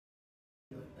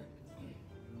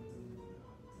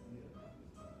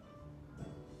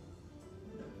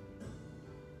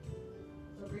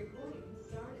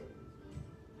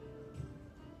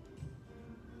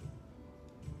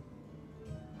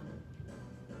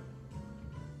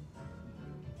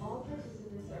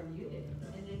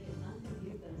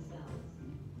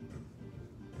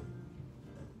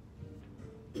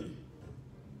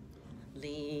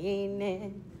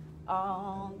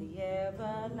on the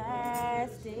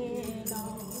everlasting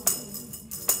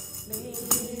arms.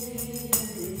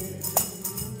 Lean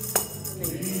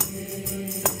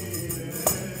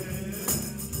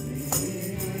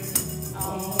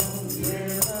on the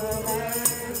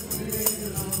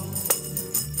everlasting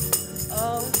arms.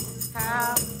 Oh,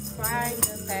 how bright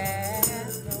the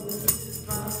path goes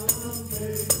from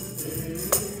day to day.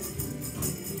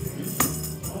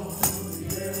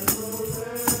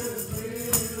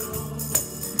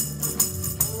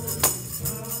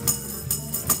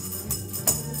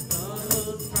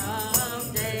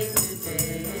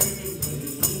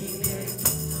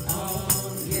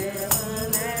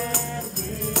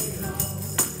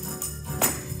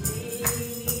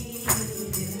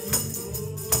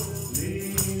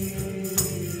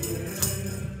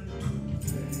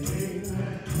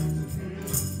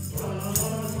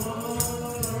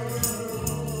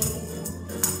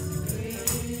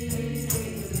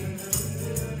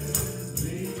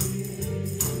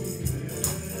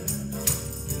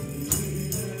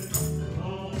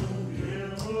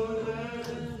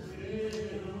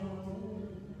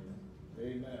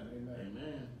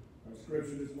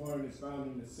 This morning is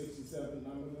found in the 67th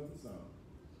number of the Psalm.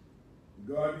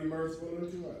 God be merciful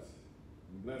unto us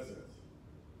and bless us,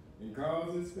 and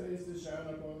cause his face to shine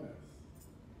upon us,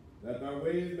 that thy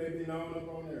ways may be known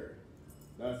upon earth,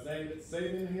 thy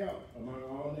saving help among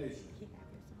all nations.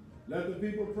 Let the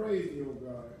people praise thee, O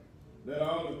God. Let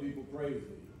all the people praise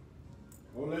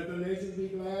thee. O let the nations be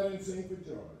glad and sing for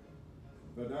joy.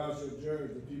 For thou shalt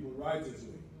judge the people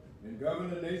righteously, and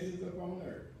govern the nations upon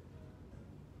earth.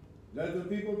 Let the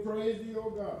people praise thee, O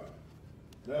God.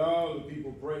 Let all the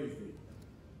people praise thee.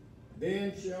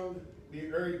 Then shall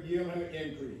the earth yield her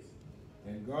increase.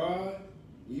 And God,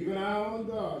 even our own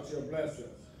God, shall bless us.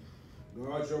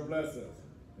 God shall bless us.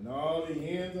 And all the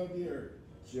ends of the earth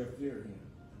shall fear him.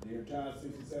 The entire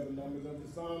 67 numbers of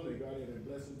the Psalm, may God add a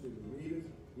blessing to the readers,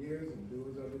 hearers, and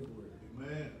doers of his word.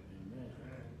 Amen. Amen.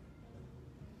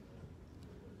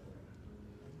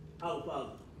 Our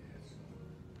Father.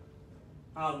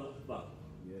 Our Father.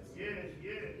 Yes. Yes,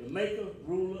 yes. The maker,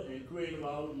 ruler, and creator of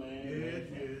all man. Yes,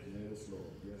 yes. Yes, Lord.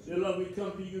 Yes, Dear Lord, we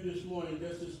come to you this morning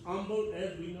just as humble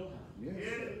as we know how. Yes.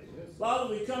 Yes. Yes.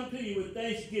 Father, we come to you with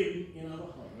thanksgiving in our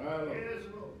heart. Yes,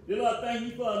 Lord. Dear Lord, thank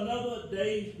you for another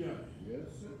day's journey. Yes,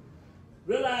 sir.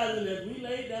 Realizing that we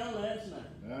laid down last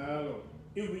night, Lord.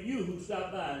 it was you who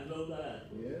stopped by and closed our eyes.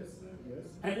 Yes, sir. Yes, sir.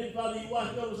 And then, Father, you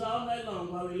watched over us all night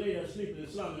long while we lay there sleeping and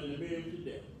slumbering and buried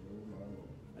to death. Oh, my Lord.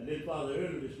 And then, Father,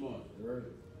 early this morning, Early.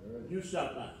 you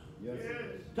stopped by. Yes, sir.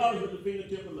 Yes. Taught us with the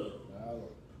fingertip of love. Lord.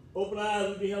 Open our eyes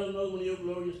and beheld another one of your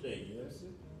glorious days. Yes, sir.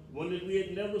 One that we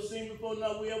had never seen before,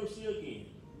 nor we ever see again.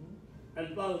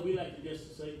 And Father, we like to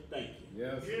just say thank you.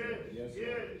 Yes, Yes. yes,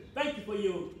 Yes. Thank you for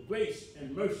your grace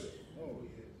and mercy Oh,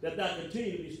 yes. that thou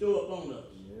continue to bestow upon us.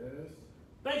 Yes.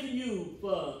 Thanking you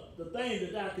for the things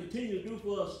that thou continue to do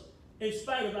for us in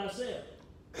spite of ourselves.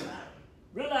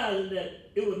 Realizing that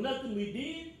it was nothing we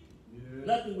did,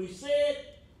 nothing we said,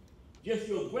 just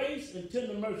your grace and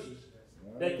tender mercies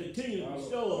that continue to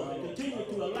bestow us and continue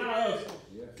to allow us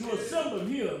to assemble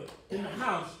here in the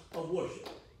house of worship.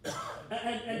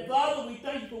 And Father, we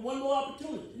thank you for one more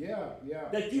opportunity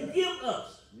that you give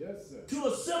us to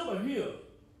assemble here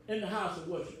in the house of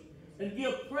worship and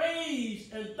give praise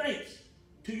and thanks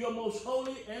to your most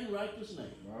holy and righteous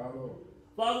name.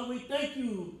 Father, we thank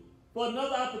you for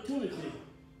another opportunity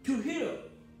to hear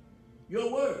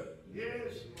your word,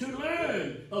 Yes. to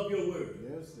learn of your word.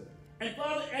 Yes, sir. And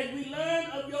Father, as we learn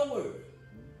of your word,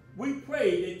 we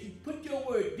pray that you put your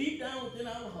word deep down within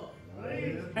our heart.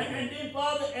 Yes. And then,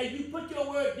 Father, as you put your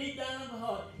word deep down in our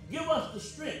heart, give us the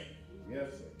strength,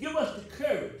 Yes, sir. give us the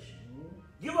courage,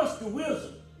 give us the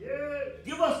wisdom, Yes.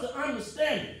 give us the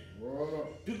understanding Roll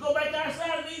to go back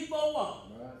outside of these four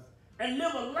walls up. and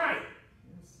live a life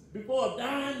before a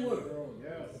dying world,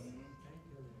 Yes.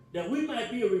 that we might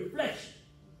be a reflection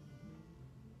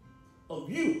of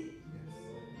you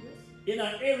in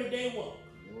our everyday walk,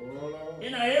 Roll up.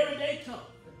 in our everyday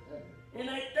talk, in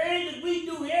our things that we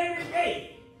do every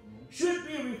day should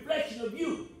be a reflection of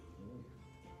you.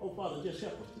 Oh, Father, just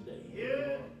help us today.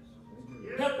 Yes.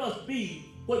 Yes. Help us be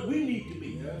what we need to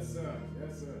be. Yes, sir.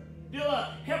 Yes, sir. Dear Lord,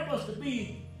 help us to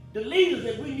be the leaders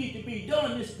that we need to be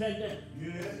during this pandemic.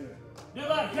 Yes. Dear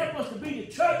Lord, help us to be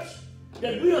the church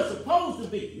that we are supposed to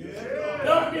be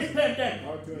during this pandemic.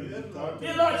 Talk to him. Talk to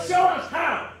Dear him. Lord, show us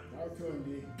how Talk to him,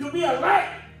 D. to be a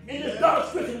light in this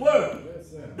dark-stricken world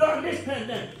Yes, sir. during this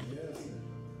pandemic. Yes, sir.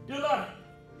 Dear Lord,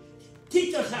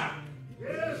 teach us how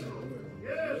Yes.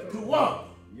 Yes. to walk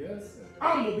Yes, sir.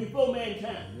 humble before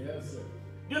mankind. Yes, sir.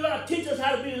 Dear Lord, teach us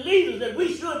how to be the leaders that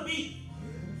we should be.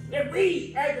 That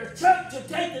we, as a church, should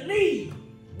take the lead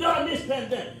during this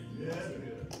pandemic. Yes.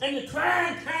 And the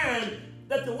trying time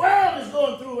that the world is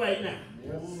going through right now.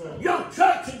 Yes, Your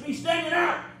church should be standing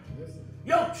out.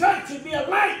 Your church should be a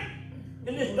light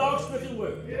in this dark-stricken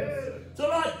world. Yes. So,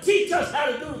 Lord, teach us how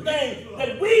to do the things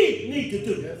that we need to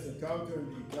do. yes, and talk to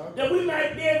him. Talk to That we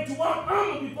might be able to walk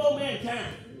humble before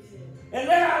mankind. And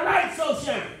let our light so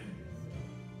shine.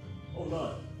 Oh,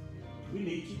 Lord, we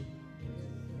need you.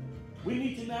 We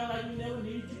need you now like we never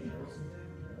needed you before.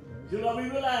 So, Lord, we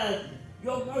realize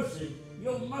your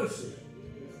mercy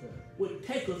would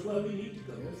take us where we need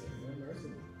to go.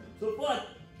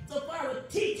 So, Father,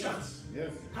 teach us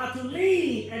Yes. how to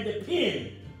lean and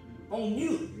depend on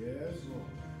you. Yes,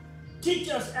 Lord. Teach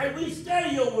us as we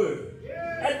study your word,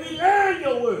 Yes. as we learn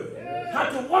your word, Yes. how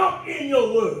to walk in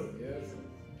your word. Yes.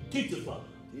 Teach us, Father,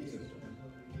 Jesus.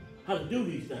 how to do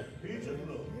these things. Teach us,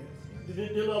 Lord.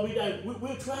 Dear Lord,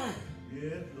 we're trying.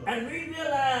 Yes, Lord. And we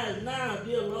realize now,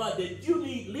 dear Lord, that you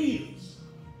need leaders.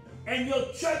 And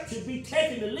your church should be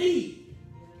taking the lead.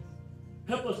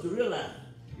 Help us to realize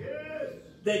Yes.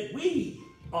 that we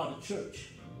are the church.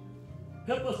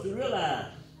 Help us to realize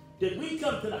that we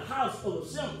come to the house of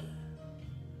assembly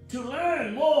to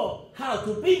learn more how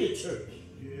to be the church.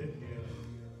 Yes, yes.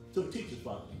 So teach us,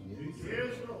 Father.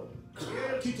 Yes, Lord.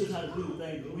 Yes. Teach us how to do the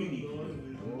things that we need to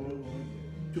do.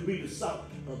 To be the salt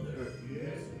of the earth. Yes,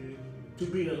 yes. To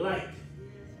be the light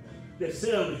that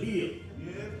set on the hill.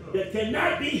 Yes, Lord. That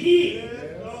cannot be hid.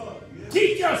 Yes, Lord. Yes.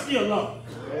 Teach us, dear Lord,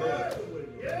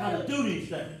 Yes. how to do these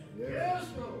things. Yes,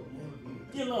 Lord.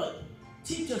 Dear Lord,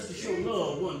 teach us to show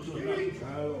love one to another.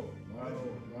 My Lord. My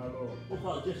Lord. My Lord. Oh,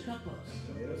 Father, just help us.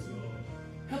 Yes,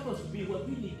 Lord. Help us to be what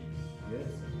we need to be. Yes.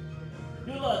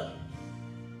 Dear Lord,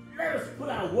 let us put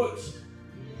our works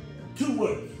to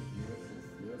work.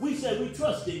 We say we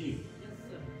trust in you.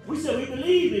 We say we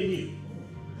believe in you.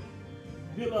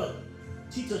 Dear Lord,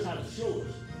 teach us how to show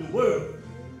us the world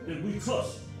that we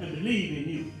trust and believe in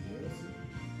you.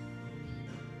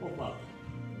 Oh, Father,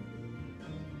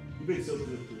 you've been so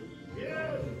good to us.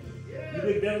 Yes. Yes. You've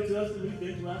been better to us than we've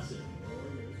been to ourselves.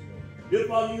 Dear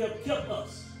Father, you have kept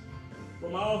us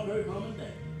from all hurt, harm, and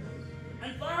danger.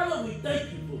 And Father, we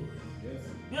thank you for it. Yes.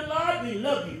 Dear Lord, we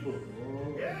love you for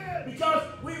it. Yes. Because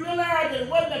we realized that it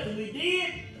wasn't nothing we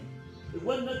did, it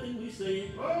wasn't nothing we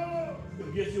said, Oh. it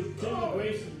was just your tender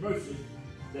grace and mercy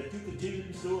that you continue to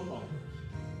bestow upon us.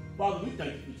 Father, we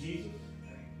thank you for Jesus.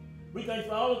 We thank you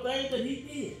for all the things that he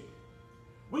did.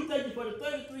 We thank you for the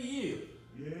 33 years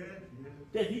Yes.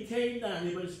 that he came down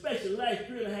here, but especially the last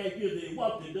 3.5 years that he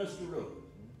walked the dusty road,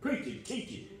 preaching,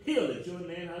 teaching, healing, showing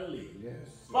man how to live. Yes.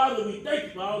 Father, we thank you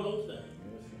for all those things.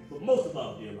 But most of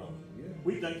all, dear Lord, Yeah.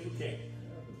 we thank you for Cap.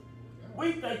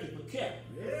 We thank you for Cap.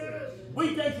 Yes.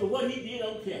 We thank you for what he did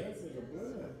on Cap. Yes, in the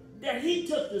blood. That he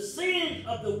took the sins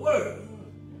of the world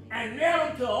and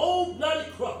nailed them to an old bloody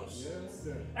cross. Yes,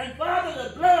 sir. And Father,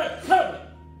 the blood covered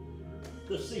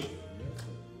the sin. Yes,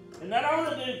 sir. And not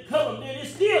only did it cover them, it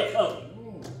still covered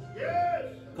them. Yes.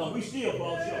 Because we still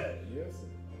fall short. Yes, sir.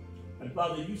 And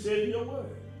Father, you said in your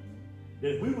word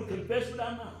that we would confess with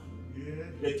our mouth, Yes.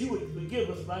 that you would forgive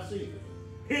us of our sins.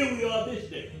 Here we are this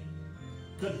day,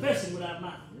 confessing with our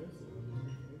mouth Yes,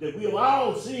 sir. that we have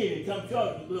all sinned and come short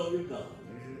of the glory of God.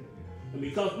 And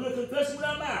because we are confessing with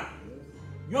our mouth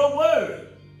your word,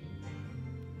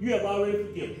 you have already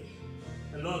forgiven us.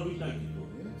 And Lord, we thank you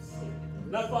for it. Yes, sir.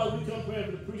 Now, Father, we come praying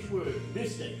for the preached word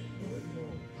this day.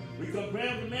 We come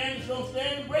praying for the man that's going to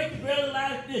stand and break the bread of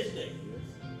life this day.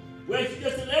 Where you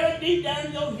just let it deep down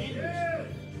in your head.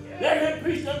 Yes. Let him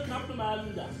preach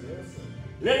uncompromising gospel. Yes, sir.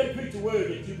 Let him preach the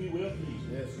word that you be well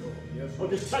pleased. Yes, Lord. Yes, Or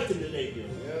Lord. just touch him today, dear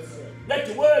Lord. Yes, sir. Let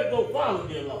the word go forward,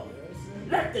 dear Lord. Yes,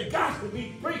 sir. Let the gospel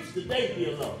be preached today,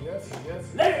 dear Lord. Yes, sir. Yes,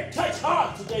 sir. Let it touch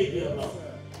hearts today, dear Yes, Lord. sir.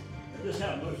 Just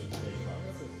have mercy today,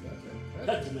 Father. Yes, sir.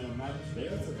 Touch him in a mighty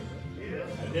Yes, space. sir. Yes.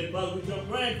 And then, Father, we come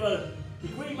praying for the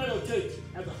Green Meadow Church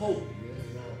as a whole. Yes,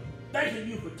 Lord. Thanking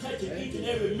you for touching each and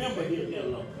every member here, dear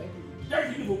Lord. Thank you.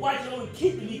 Thanking you for watching over and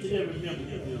keeping each and every member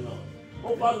here, dear Lord.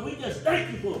 Oh, Father, we just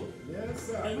thank you for it. Yes,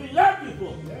 sir. And we love you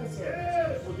for it. Yes, sir.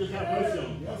 Yes. So just have mercy on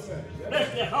them. Yes, sir.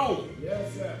 Bless their home.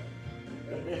 Yes, sir.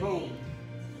 Let their home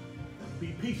be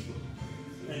peaceful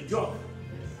and joyful.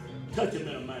 Touch them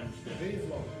in a mighty space. Please,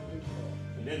 Lord. Please,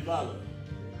 Lord. And then, Father,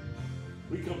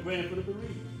 we come praying for the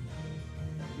bereaved.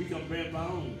 We come praying for our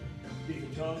own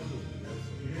Deacon Charles.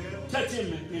 Yes. Touch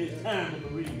him in his time of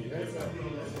bereavement. Yes, sir.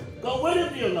 Go with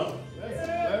him, dear Lord. Yes, sir.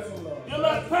 Yes, sir, Lord. Dear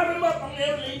Lord, prop him up on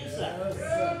every leaning side. Yes,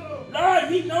 sir. Lord,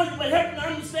 he knows you, but help him to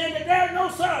understand that there is no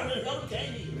sorrow in heaven can't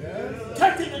heal. Yes, sir.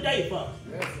 Touch him today, Father.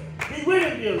 Yes, sir. Be with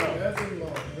him, dear Lord. Yes, sir,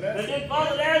 Lord. And then,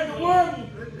 Father, there's the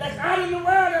one that's out in the world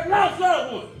that lost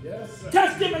loved ones. Yes, sir.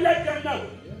 Touch them and let them know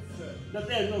Yes, sir. that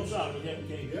there's no sorrow in heaven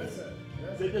can't Yes, sir.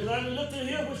 Yes, They sir. just learn to look to the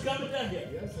hill which cometh down here.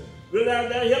 Yes, sir. Realize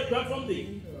that help come from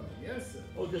thee. Yes, sir.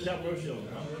 Oh, just have mercy on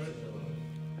them.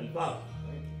 And Father,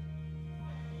 Thank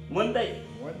one day,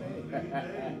 you.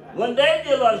 one day,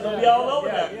 dear Lord, it's going to be all over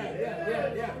Yeah,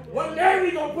 that. yeah. One day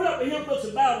we're going to put up a hill books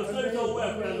and Bible studies over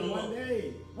welfare no more. One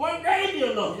day. One day,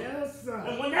 dear Lord. Yes, sir.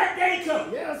 And when that day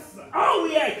comes, Yes, sir. all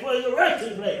we ask for is a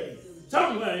resting place.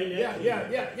 Somewhere in there.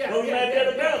 Yeah. So we might be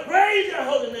able to better praise your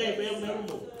holy name forever and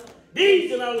evermore.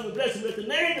 These and all of the blessings with the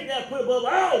name that they have put above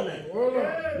all names. Oh, Lord.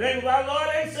 In the name of our Lord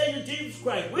and Savior Jesus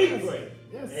Christ, we pray.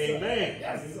 Yes, sir. Amen.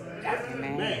 Yes, sir. Amen.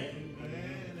 Amen.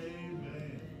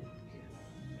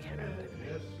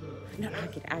 Yes, sir. No, I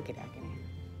get it.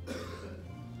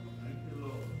 Thank you,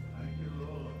 Lord. Thank you,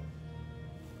 Lord.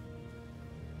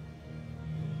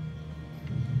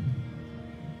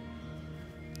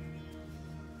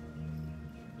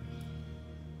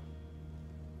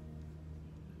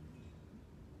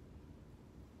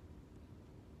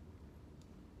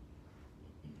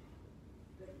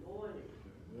 Good morning.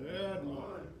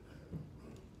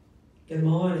 Good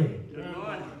morning. Good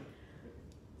morning.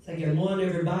 Say good morning,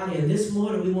 everybody. And this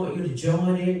morning we want you to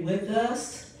join in with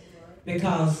us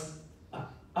because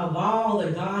of all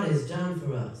that God has done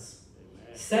for us.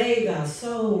 Saved our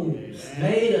souls,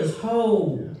 made us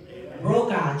whole,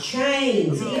 broke our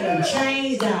chains, even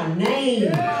changed our name.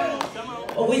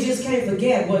 Oh, we just can't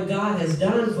forget what God has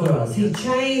done for us. He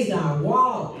changed our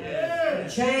walk. He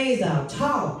changed our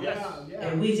talk.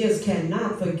 And we just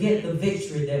cannot forget the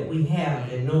victory that we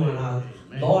have in knowing our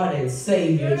Lord and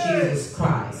Savior, Jesus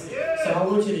Christ. So I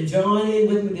want you to join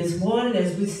in with me this morning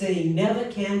as we sing Never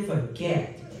Can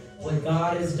Forget What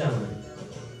God Has Done.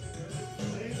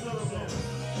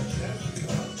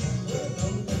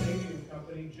 The Canadian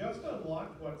company just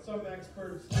unlocked what some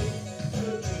experts think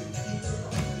could be the future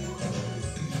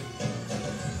of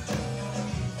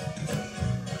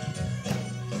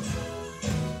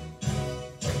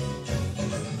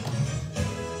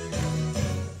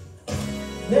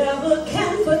Never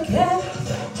can forget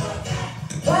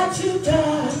what you've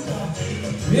done.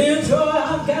 Real joy,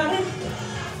 I've got it.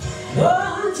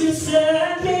 Lord, you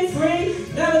set me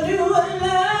free. Never knew a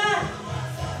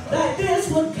love like this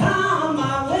would come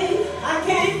my way. I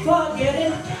can't forget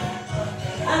it.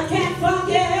 I can't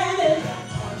forget it.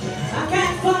 I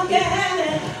can't forget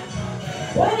it.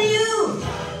 What do you?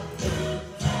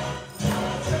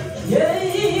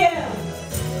 Yeah.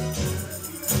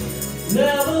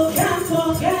 Never can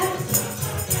forget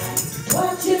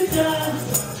what you've done.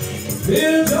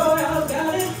 Real joy, I've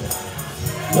got it.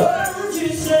 Lord, you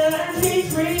set me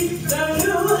free. Never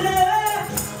knew love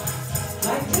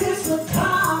like this would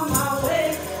come my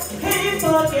way. Can't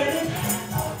forget it.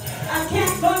 I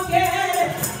can't forget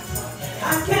it.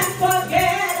 I can't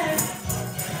forget it.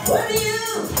 What do you?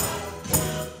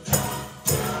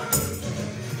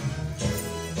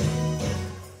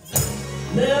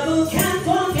 Never can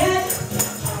forget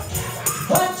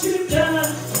what you've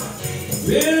done.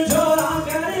 Real joy, I've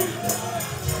got it.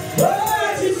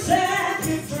 Lord, you set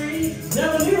me free.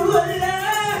 Never knew a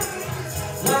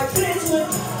love like this would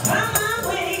come my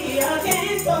way. I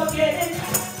can't forget it.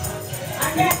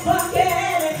 I can't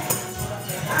forget it.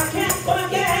 I can't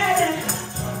forget it.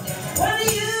 What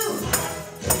do you?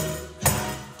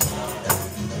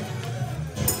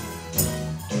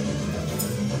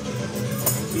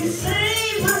 You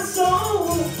saved my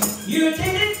soul. You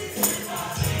did it.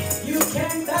 You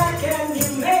came back and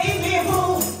you made me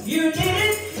whole. You did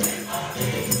it.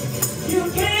 You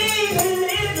gave me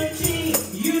liberty.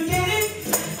 You did it.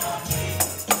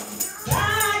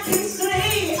 I can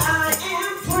say I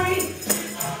am free.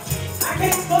 I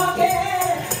can't forget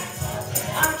it.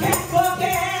 I can't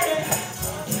forget it.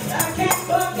 I can't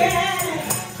forget it.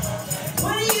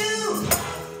 What do you?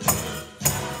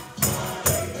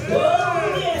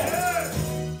 Oh yeah.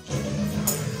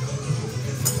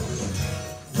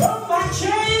 Broke my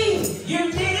chain.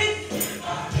 You did it.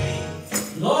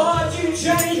 Lord, you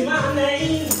changed my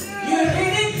name. You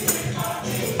did it.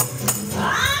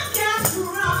 I'm just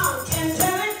wrong and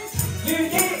tell it. You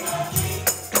did it.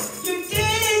 You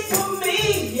did it for me.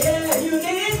 Yeah, you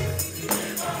did it.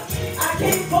 I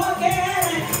can't forget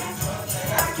it.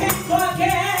 I can't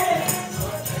forget it.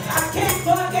 I can't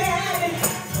forget it.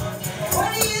 What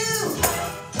do you?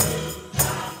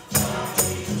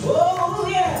 Oh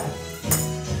yeah.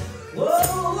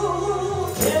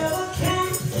 Whoa, never can.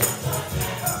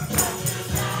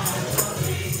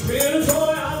 Real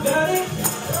joy, I've got it.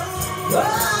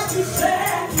 Lord, you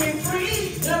set me free.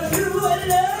 Never knew a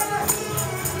love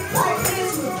like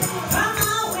this would come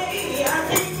my way.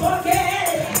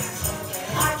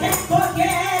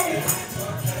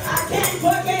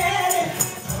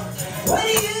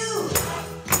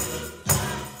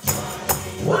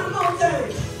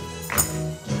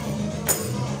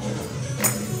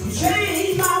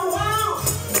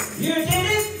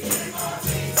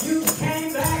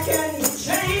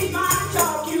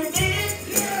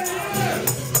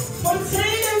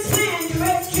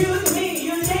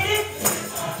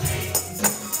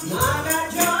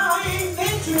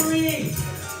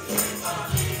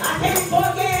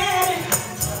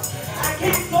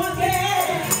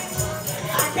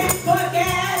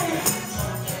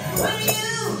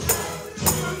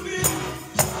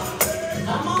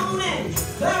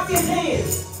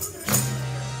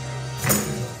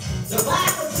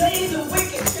 ways the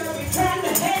wicked shall return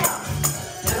to hell,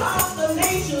 and all the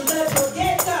nations that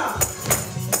forget God.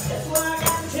 That's what I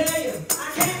got to tell you. I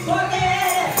can't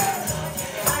forget it.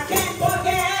 I can't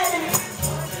forget it.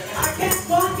 I can't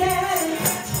forget it.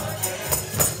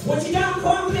 What you done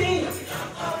for me?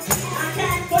 I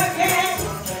can't forget it.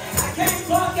 I can't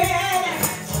forget it.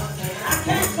 I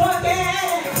can't forget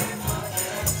it.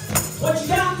 What you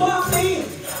done for me?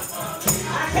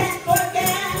 I can't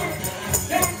forget it.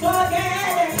 Can't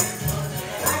forget it.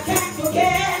 I can't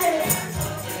forget it.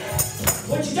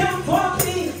 What you done for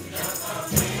me?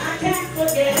 I can't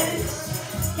forget it.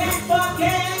 Can't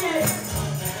forget it.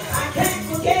 I can't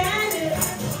forget it.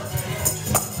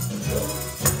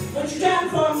 What you done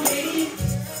for me?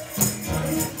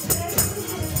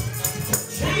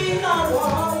 Change my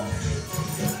walk.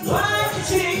 Lord, you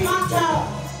change my talk.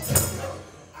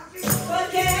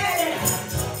 Forget it.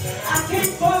 I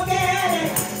can't forget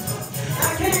it.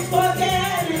 I can't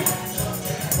forget it.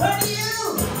 What are you?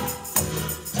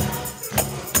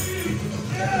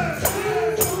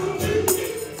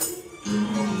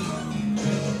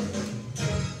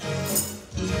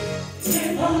 You did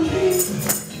it for me.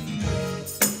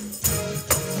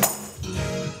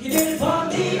 You did it for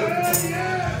me.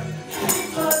 Can't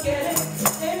forget it.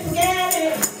 Can't forget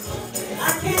it. I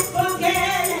can't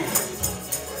forget it.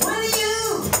 What are you?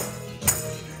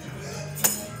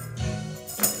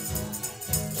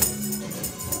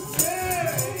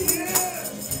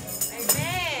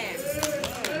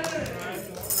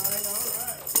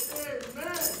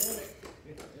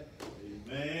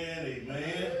 Amen,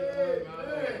 amen.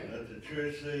 Let the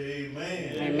church say amen.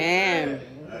 Amen.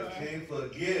 I can't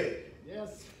forget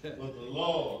what the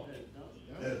Lord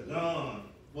has done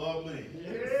for me.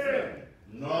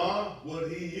 Nor what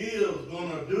he is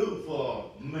going to do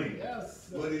for me.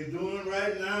 What he's doing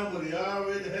right now, what he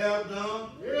already have done,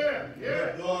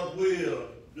 what God will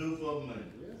do for me.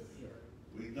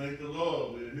 We thank the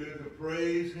Lord. We're here to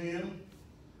praise him.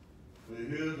 We're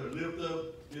here to lift up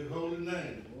his holy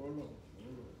name.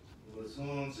 What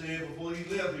someone said before he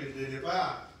left, he said, if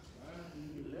I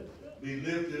be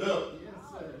lifted up,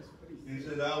 he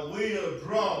said, I will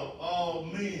draw all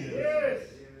men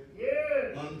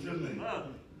unto me.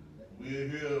 We're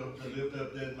here to lift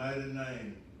up that mighty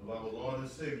name of our Lord and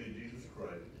Savior, Jesus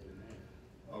Christ.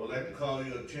 I would like to call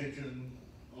your attention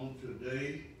on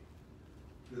today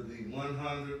to the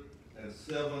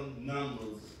 107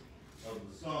 numbers of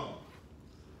the Psalm.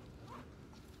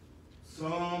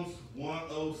 Psalms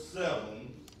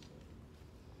 107,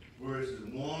 verses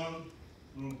 1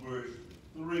 through verse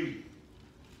 3.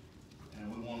 And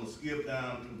we want to skip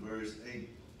down to verse 8.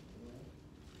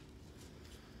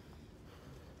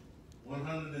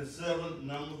 107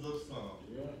 numbers of Psalms.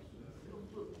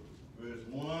 Verse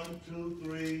 1, 2,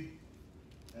 3,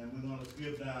 and we're going to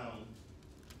skip down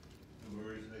to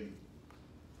verse 8.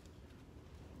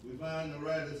 We find the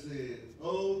writer said,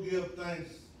 oh, give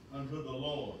thanks unto the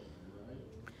Lord,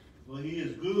 for he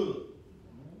is good,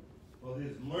 for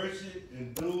his mercy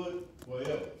endureth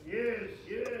forever.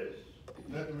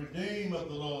 Let the redeemed of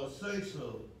the Lord say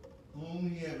so,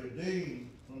 whom he hath redeemed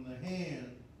from the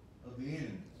hand of the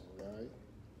enemies,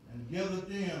 and gathered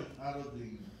them out of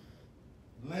the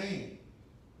land,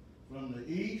 from the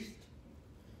east,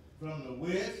 from the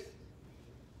west,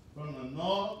 from the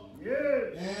north,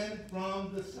 and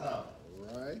from the south.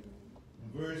 In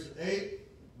verse 8,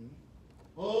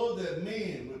 oh, that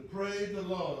men would praise the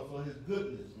Lord for his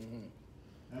goodness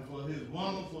and for his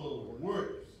wonderful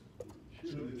works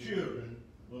to the children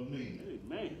of men.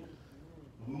 Amen.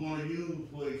 We want to use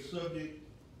for a subject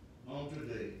on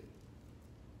today,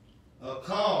 a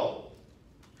call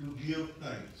to give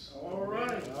thanks. All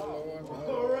right.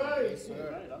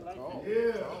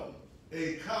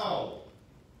 A call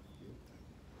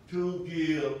to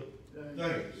give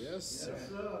thanks. Yes,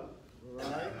 sir.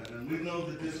 And we know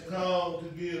that this call to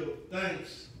give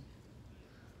thanks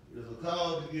is a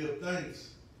call to give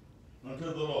thanks unto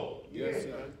the Lord. Yes,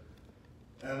 sir.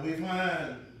 And we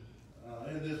find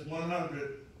in this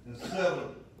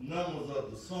 107 numbers of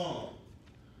the Psalm,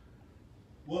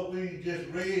 what we just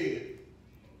read,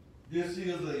 this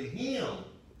is a hymn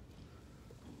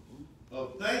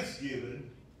of thanksgiving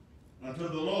unto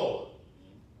the Lord.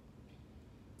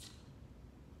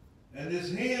 And this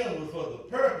hymn was for the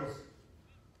purpose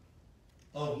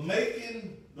of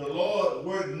making the Lord's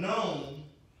work known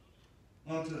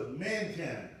unto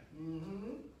mankind.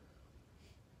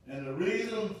 And the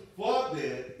reason for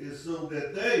that is so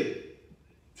that they,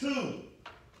 too,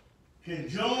 can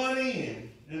join in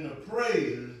the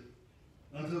praises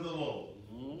unto the Lord.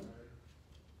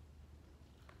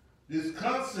 This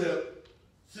concept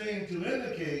seemed to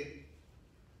indicate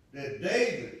that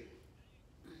David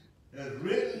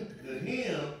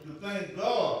thank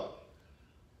God,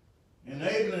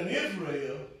 enabling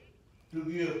Israel to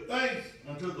give thanks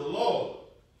unto the Lord.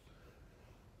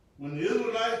 When the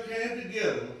Israelites came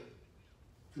together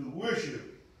to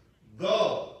worship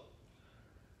God,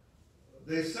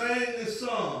 they sang this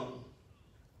song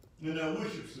in their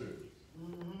worship service.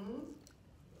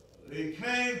 They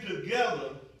came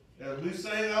together as we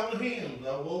sang our hymns,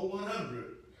 our old 100.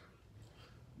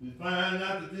 We find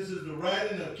out that this is the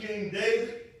writing of King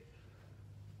David,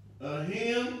 a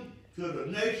hymn to the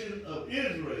nation of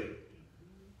Israel,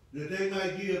 that they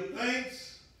might give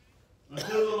thanks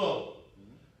unto the Lord.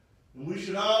 And we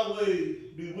should always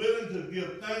be willing to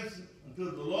give thanks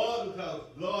unto the Lord, because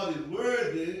God is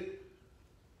worthy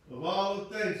of all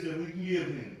the thanks that we can give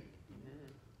him.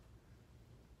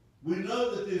 We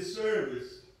know that this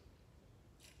service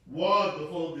was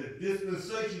before the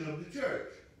dispensation of the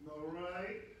church. All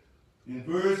right. In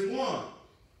verse 1,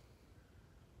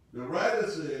 the writer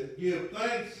said, give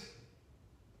thanks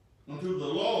unto the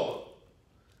Lord.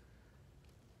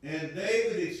 And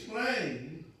David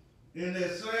explained in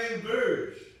that same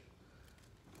verse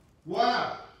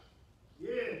why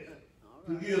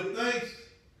to give thanks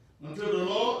unto the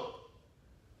Lord.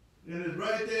 And it's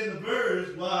right there in the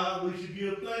verse why we should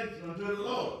give thanks unto the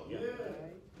Lord. Yeah.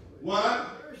 Why?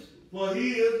 For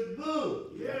he is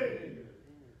good. Yeah.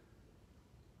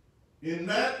 In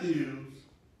Matthew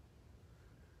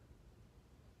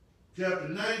chapter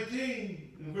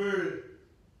 19 and verse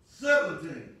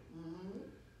 17,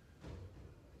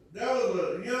 there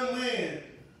was a young man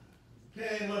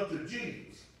came up to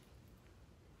Jesus,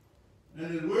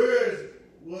 and his words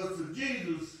was to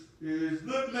Jesus, is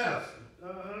good master.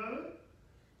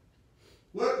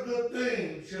 What good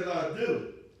thing shall I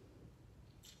do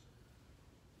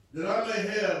that I may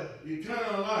have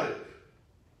eternal life?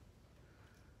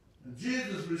 And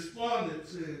Jesus responded,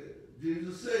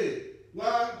 Jesus said,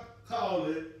 why call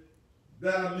it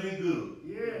thou me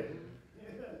good?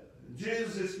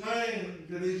 Jesus explained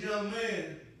to this young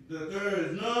man that there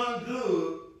is none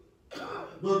good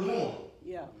but one.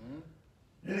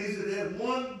 And he said, that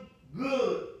one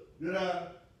good that I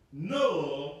know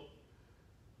of,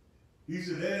 he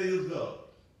said, that is God.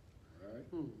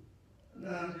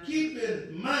 Now, keep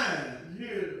in mind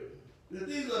here that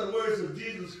these are the words of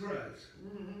Jesus Christ.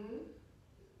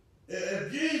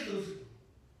 If Jesus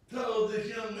told this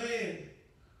young man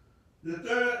that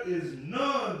there is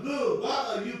none good,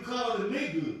 why are you calling me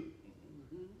good?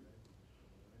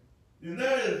 And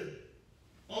there is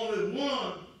only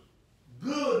one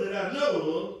good that I know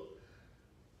of,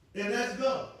 and that's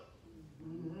God.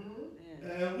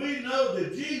 And we know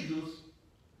that Jesus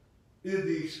is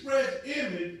the express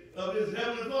image of his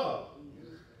heavenly Father.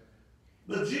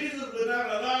 But Jesus would not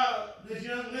allow this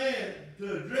young man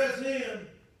to address him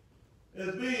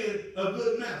as being a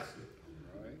good master.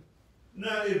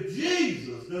 Now, if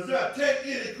Jesus does not take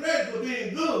any credit for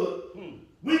being good,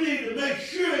 we need to make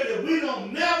sure that we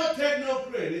don't never take no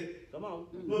credit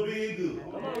for being good.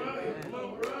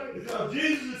 Because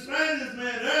Jesus explained to this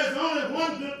man, there is only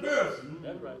one good person,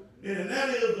 and that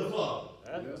is the Father.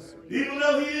 Even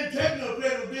though he didn't take no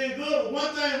credit for being good, but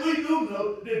one thing we do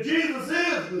know, that Jesus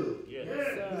is good.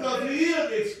 Because he is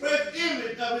the express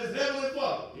image of his heavenly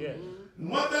Father. And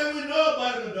one thing we know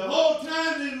about him, the whole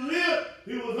time he lived,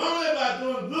 he was only about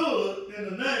doing good in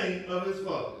the name of his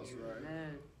Father.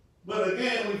 But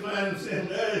again, we find him saying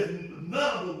there is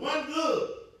none but one good,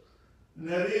 and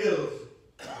that is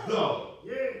God.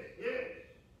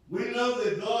 We know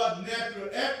that God's natural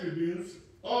attributes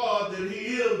are that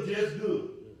he is just good.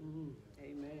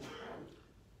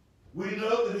 We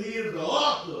know that he is the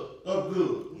author of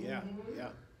good.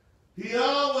 He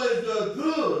always does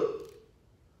good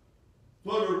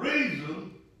for the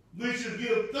reason we should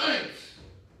give thanks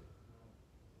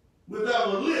with our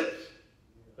lips.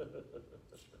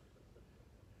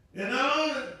 And not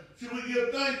only should we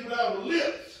give thanks with our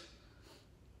lips,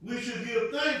 we should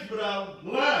give thanks with our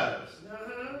lives.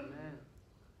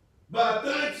 By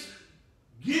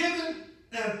thanksgiving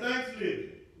and thanksgiving.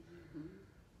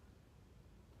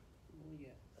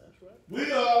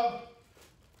 We are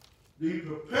the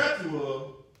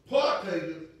perpetual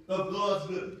partakers of God's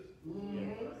goodness.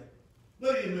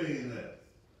 What do you mean that?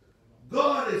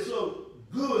 God is so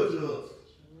good to us.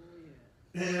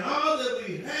 And all that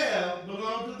we have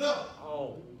belongs to God.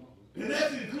 And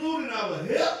that's including our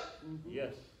health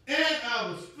and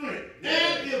our strength.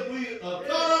 And if we are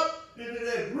caught up into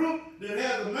that group that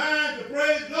has a mind to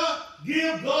praise God,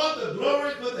 give God the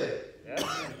glory for that.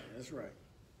 That's right.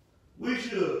 We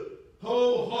should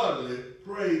wholeheartedly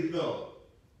praise God.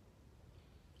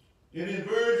 And in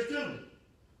verse 2,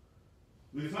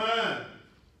 we find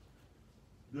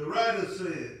the writer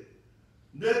said,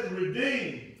 let the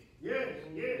redeemed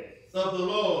of the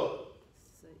Lord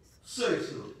say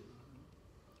so,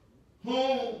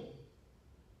 whom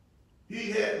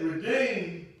he had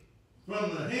redeemed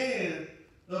from the hand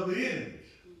of the enemies.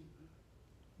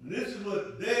 And this is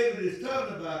what David is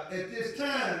talking about at this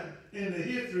time in the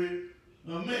history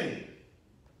of man.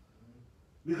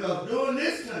 Because during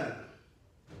this time,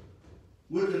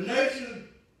 with the nation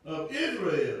of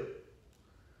Israel,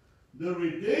 the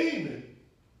redeeming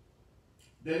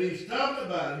that he's talking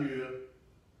about here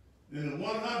in the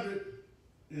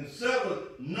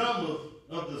 107th number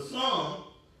of the Psalm,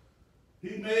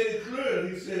 he made it clear.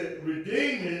 He said,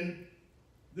 redeeming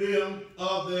them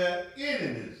of their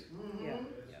enemies. Yeah.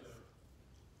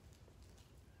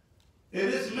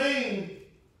 And this means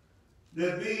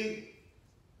that be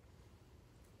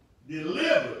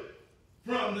delivered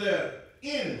from their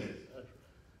enemies.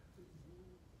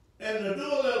 And to do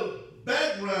a little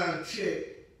background check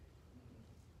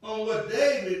on what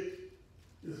David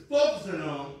is focusing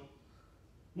on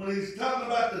when he's talking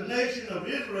about the nation of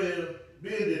Israel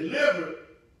being delivered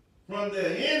from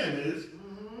their enemies,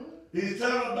 he's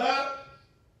talking about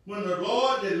when the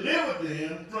Lord delivered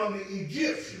them from the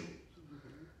Egyptians.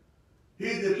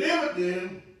 He delivered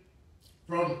them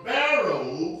from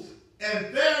Pharaoh's and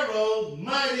Pharaoh's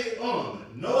mighty army.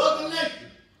 No other nation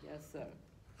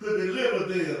could deliver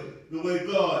them the way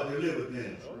God delivered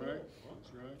them. That's right.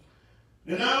 That's right.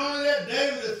 And not only that,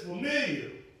 David is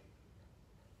familiar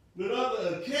with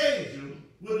other occasions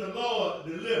when the Lord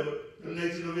delivered the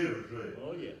nation of Israel.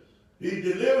 Oh, yes. He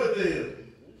delivered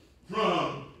them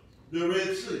from the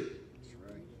Red Sea. That's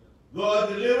right. God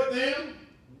delivered them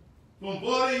from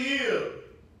 40 years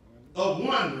of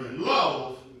wandering,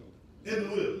 lost in the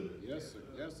wilderness. Yes, sir.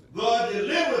 Yes, sir. God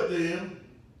delivered them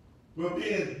from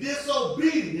being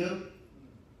disobedient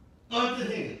unto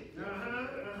him.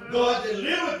 God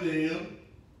delivered them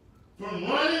from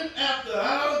running after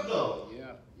our God.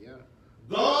 Yeah.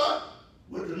 God,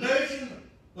 with the nation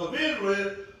of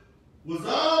Israel, was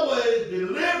always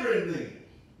delivering them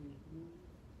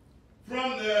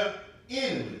from their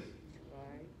enemies.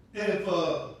 And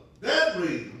for that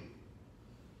reason,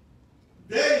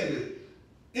 David,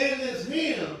 in this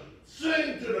hymn,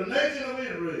 sing to the nation of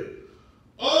Israel,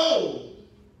 Oh,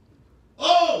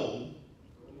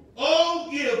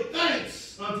 give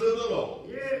thanks unto the Lord.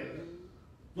 Yes.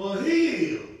 For he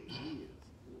is.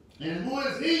 And who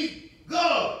is he?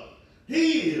 God.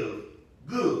 He is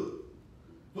good.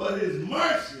 For his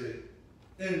mercy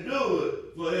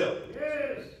endureth forever.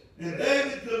 Yes. And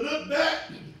David could look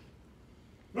back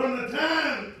from the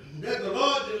time that the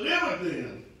Lord delivered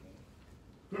them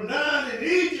from down in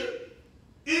Egypt,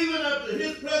 even up to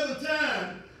his present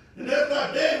time. And that's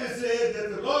why David said that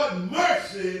the Lord's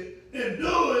mercy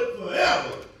endured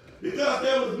forever. Because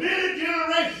there was many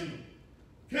generations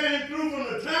came through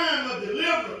from the time of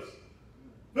deliverance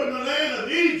from the land of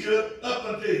Egypt up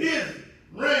until his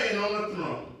reign on the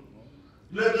throne.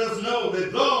 Let us know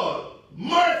that God's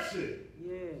mercy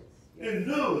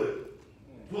endured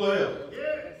forever.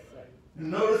 Yes.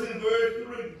 And notice in verse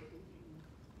 3,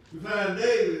 we find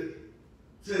David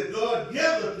said, God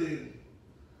gathered them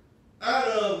out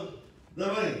of the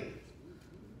land,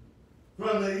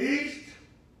 from the east,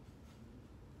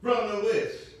 from the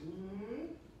west,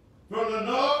 from the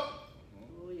north,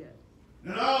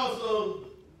 and also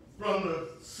from the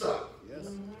south. Yes.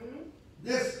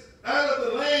 This out of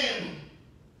the land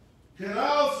can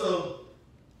also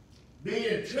be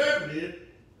interpreted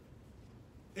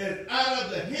as out of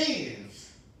the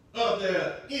hands of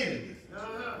their enemies.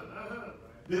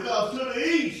 Because to the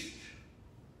east,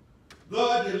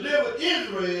 God delivered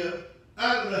Israel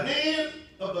out of the hands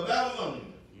of the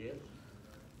Babylonians. Yes.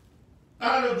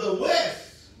 Out of the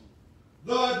west,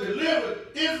 God delivered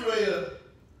Israel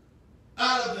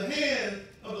out of the hands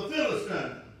of the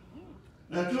Philistines.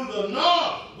 And to the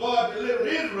north, God delivered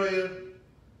Israel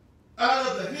out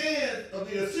of the hands of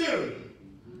the Assyrians.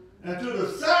 And to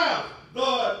the south,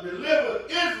 God delivered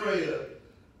Israel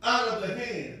out of the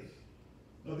hands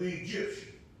of the Egyptians.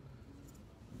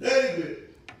 David,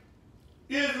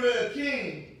 Israel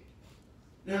king,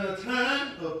 in a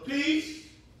time of peace,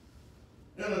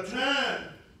 in a time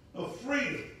of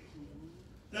freedom,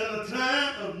 in a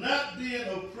time of not being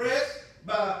oppressed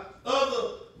by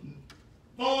other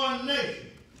foreign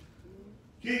nations.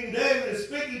 King David is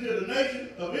speaking to the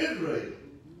nation of Israel.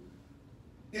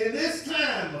 In this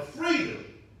time of freedom,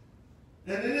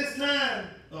 and in this time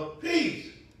of peace,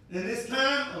 in this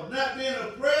time of not being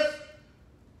oppressed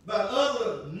by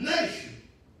other nations,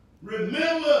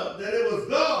 remember that it was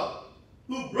God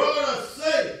who brought us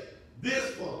safe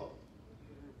this far.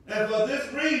 And for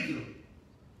this reason,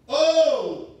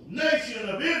 oh, nation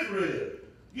nation of Israel.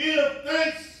 Give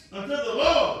thanks unto the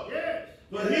Lord,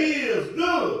 for he is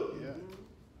good.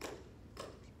 Yeah.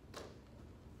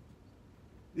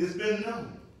 It's been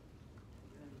known,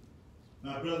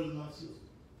 my brothers and my sisters,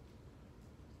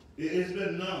 it's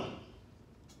been known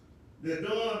that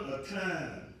during a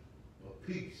time of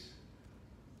peace,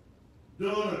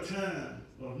 during a time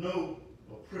of no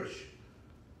oppression,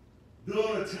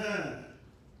 during a time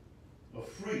of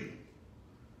freedom,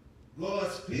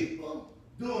 God's people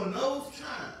during those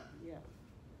times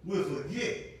will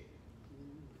forget.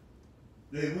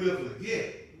 They will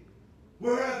forget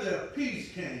where their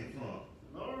peace came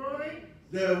from. All right.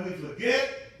 That we forget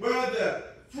where their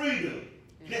freedom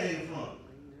came from.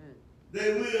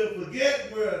 They will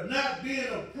forget where not being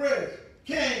oppressed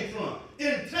came from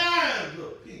in times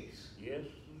of peace. Yes.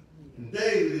 And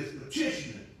David is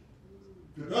petitioning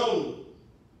to those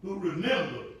who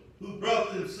remember, who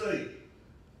brought them safe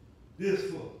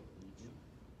this far.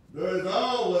 There is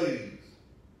always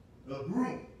a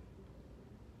group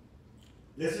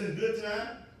that's in good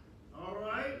time, All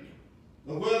right.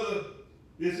 or whether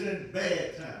it's in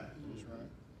bad time. That's right.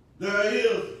 There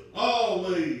is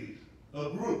always a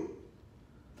group.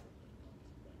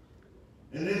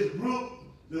 And this group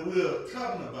that we're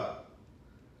talking about,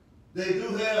 they do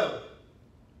have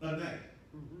a name.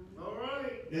 All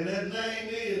right. And that name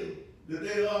is that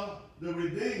they are the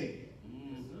redeemed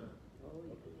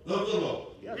of the Lord.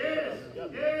 Yes.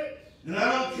 Yes. And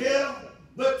I don't care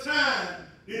what time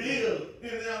it is in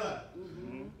their life.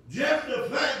 Just the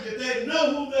fact that they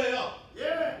know who they are.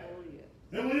 Yeah.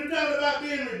 And when you talk about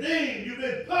being redeemed, you've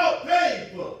been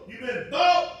paid for. You've been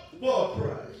bought for a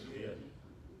price.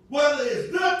 Whether it's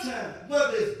good time,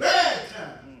 whether it's bad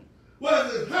time,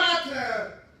 whether it's high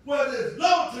time, whether it's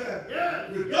low time,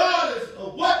 regardless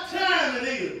of what time it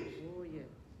is,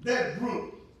 that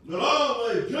group will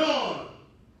always join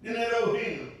in that old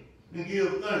hymn and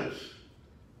give thanks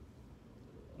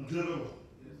unto the Lord.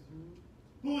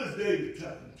 Who is David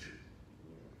talking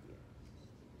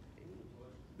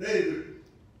to? David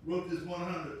wrote this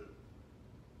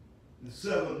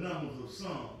 107 numbers of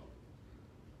Psalms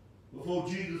before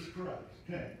Jesus Christ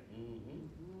came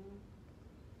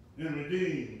and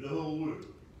redeemed the whole world.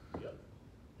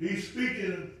 He's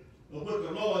speaking of what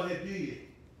the Lord had did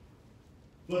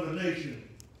for the nation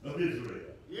of Israel.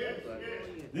 Yes.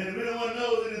 And if anyone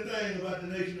knows anything about the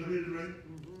nation of Israel,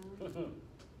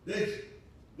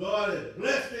 God has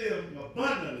blessed them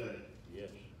abundantly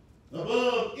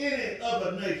above any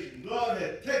other nation. God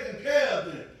had taken care of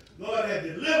them. God had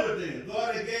delivered them.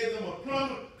 God had gave them a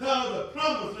promise called the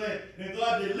promised land, and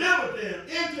God delivered them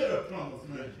into the promised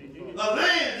land. A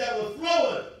land that was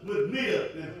flowing with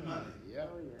milk and honey.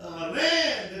 A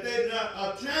land that they did not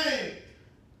obtain,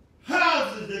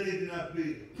 houses that they did not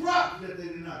build, crops that they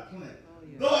did not plant.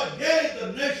 God gave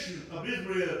the nation of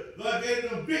Israel, God gave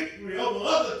them victory over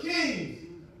other kings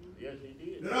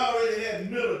that already had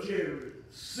military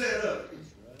set up.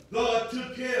 God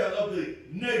took care of the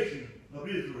nation of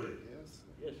Israel.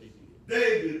 Yes, he did.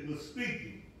 David was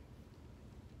speaking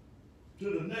to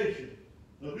the nation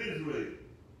of Israel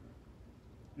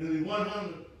in the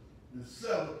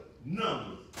 107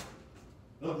 numbers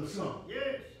of the psalm.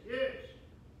 Yes.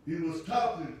 He was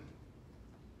talking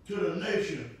to the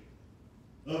nation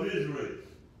of Israel.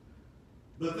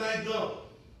 But thank God,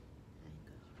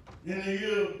 in the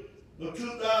year of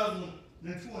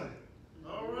 2020,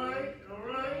 All right.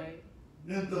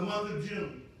 in the month of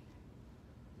June,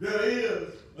 there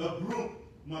is a group,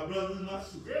 my brothers and my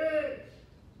sisters. Yes.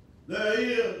 There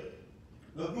is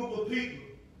a group of people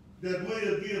that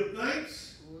will give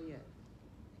thanks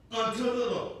unto the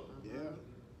Lord.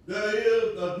 There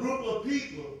is a group of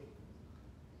people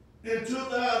in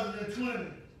 2020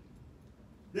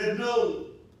 that know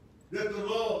that the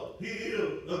Lord, he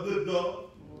is a good God.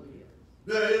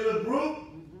 There is a group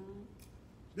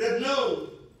that knows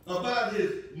about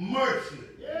his mercy.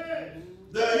 Yes.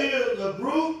 There is a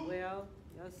group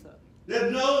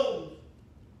that knows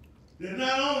that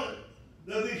not only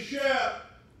does he share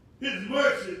his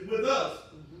mercy with us,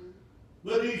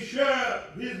 but he shared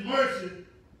his mercy,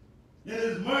 and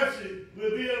his mercy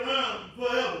will be around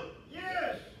forever.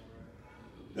 Yes.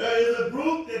 There is a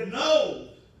group that knows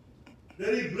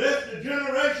that he blessed the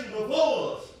generation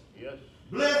before us. Yes.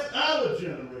 Bless our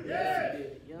generation. Yes.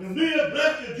 And we'll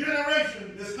bless the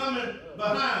generation that's coming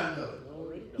behind us.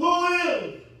 Who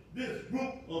is this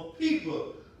group of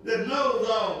people that knows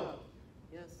all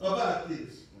about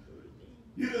this?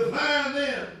 You can find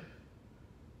them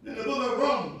in the book of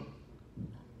Romans,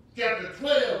 chapter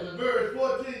 12 and verse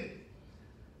 14.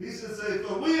 He says,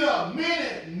 for we are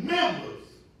many members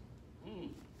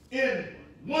in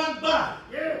one body.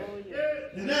 Yes.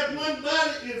 And that one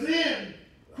body is in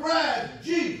Christ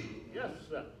Jesus. Yes,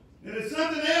 sir. And there's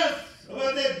something else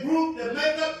about that group that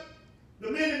make up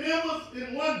the many members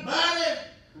in one body.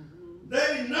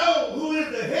 They know who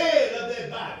is the head of that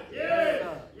body.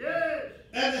 Yes, yes.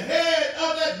 And the head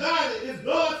of that body is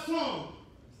God's Son,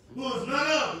 who is none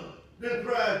other than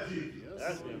Christ Jesus.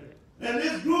 That's him. And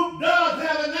this group does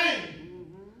have a name.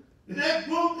 And that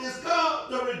group is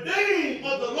called the Redeemed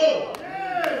of the Lord.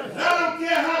 Yes. I don't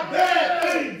care how bad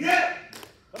things get.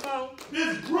 Come on.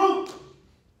 This group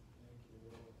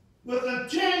will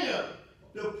continue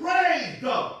to praise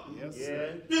God. Yes, Yes.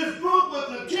 sir. This group will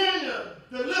continue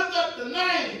to lift up the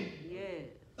name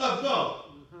of God.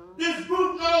 This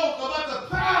group knows about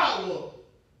the power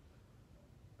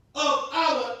of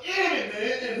our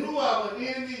enemy and who our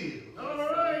enemy is. All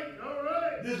right, all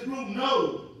right. This group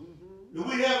knows that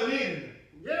we have an enemy.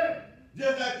 Yeah.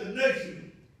 Just like the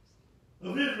nation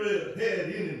of Israel had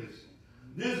enemies.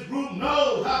 This group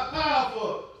knows how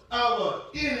powerful our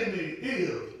enemy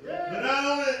is. Yeah. But not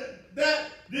only that,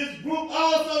 this group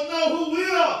also knows who we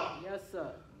are. Yes,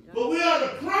 sir. But we are the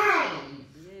crown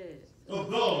Yes. of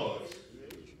God's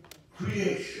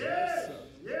creation. Yes.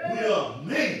 Yes. We are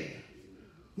men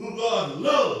who God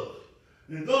loves.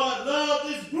 And God loved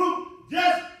this group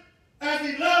just as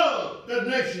he loved the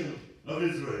nation of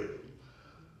Israel.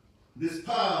 This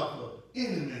powerful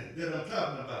enemy that I'm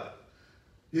talking about,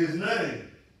 his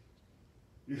name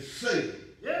is Satan,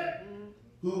 Yeah.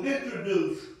 who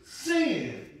introduced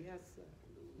sin Yes,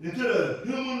 sir. into the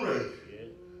human race.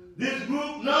 This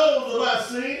group knows about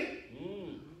sin.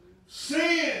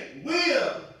 Sin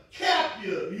will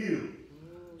capture you.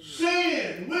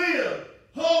 Sin will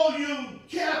hold you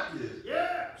captive.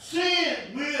 Yeah. Sin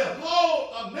will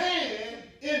hold a man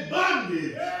in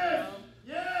bondage. Yes.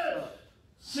 Yes.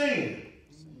 Sin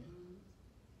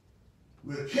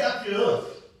will capture us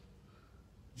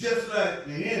just like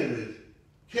the enemies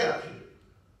captured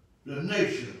the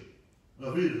nation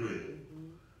of Israel.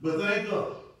 But thank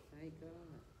God, Thank God.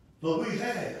 for we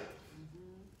have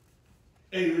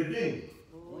a Redeemer.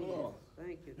 Oh, yes.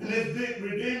 Thank you. And this big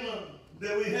Redeemer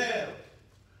that we have,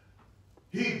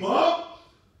 he bought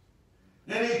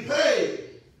and he paid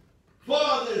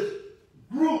for this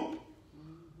group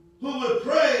who would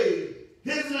praise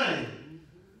his name.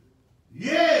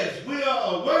 Yes, we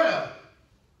are aware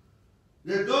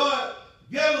that God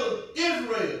gathered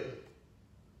Israel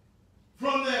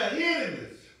from their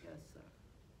enemies. Yes, sir.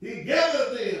 He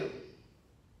gathered them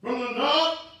from the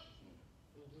north.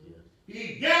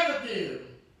 He gathered them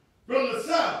from the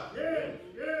south. Yes.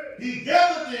 Yes. He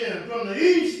gathered them from the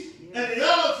east, and he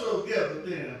also gathered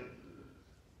them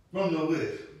from the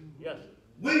west. Yes.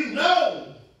 We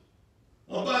know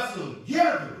about some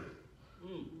gathering.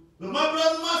 But my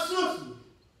brother, my sister,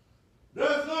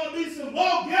 there's going to be some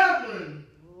more gathering.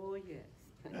 Oh, yes.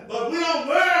 But we don't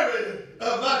worry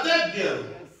about that gathering.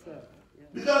 Yes, sir. Yes.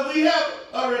 Because we have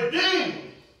a Redeemer.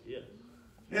 Yes.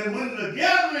 And when the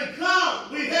gathering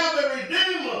comes, we have a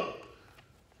Redeemer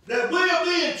that will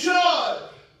be in charge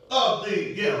of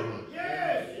the gathering.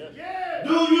 Yes. Yes.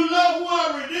 Do you know who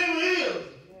our Redeemer is?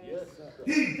 Yes.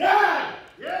 He died.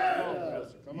 Yes.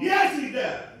 Yes, he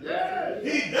died. Yes.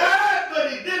 He died,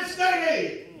 but he didn't stay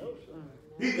dead.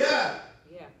 He died.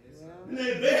 Yeah. And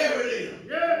they buried him.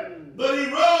 Yes. But he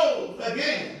rose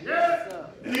again. Yes.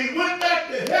 And he went back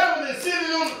to heaven and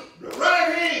sitting on the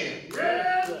right hand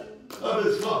Yes. of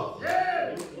his Father.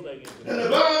 Yes. And the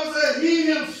Bible says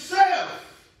he himself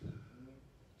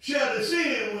shall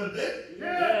descend one day.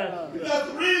 Yes.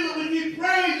 Because the reason we keep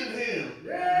praising him,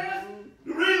 Yes.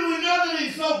 the reason we know that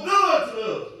he's so good to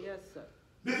us, Yes, sir.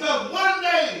 because one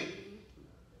day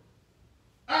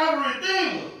our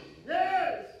Redeemer,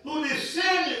 Yes. who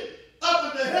descended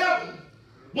up into heaven,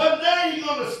 one day he's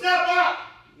going to step out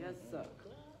Yes, sir.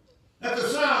 at the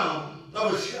sound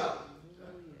of a shout. Oh,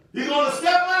 He's going to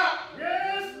step out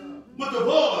Yes. with the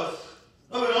voice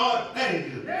of an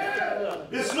archangel. Yes.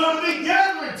 It's going to be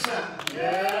gathering time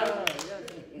Yes.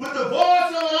 with the voice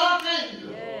of an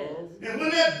archangel. yes. And when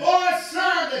that voice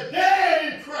sounds, the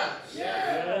dead in Christ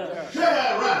Yes.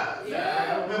 shall rise.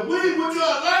 And we which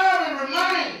are alive and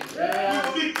remain, we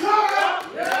will be caught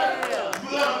up.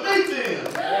 We're going to meet them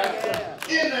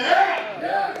in the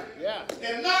air. Yeah.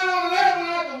 And not only that, we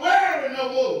don't have to worry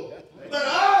no more. But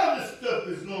all this stuff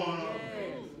is going on.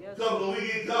 Yes. So when we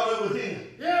get caught up with him,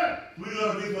 Yes. we're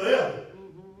going to be forever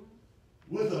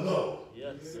with the Lord.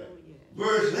 Yes. Oh, yes.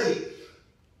 Verse 8.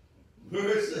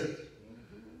 Verse 8.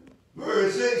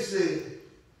 Verse 8 said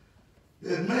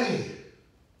that man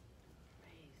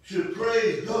should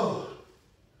praise God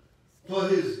for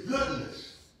his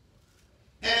goodness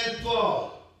and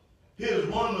for his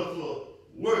wonderful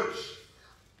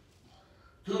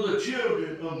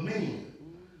of men,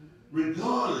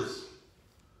 regardless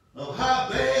of how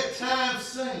bad times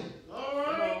seem. All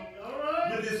right.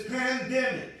 With this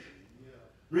pandemic,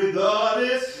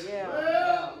 regardless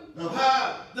of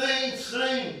how things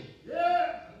seem,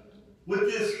 with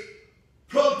this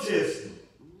protesting,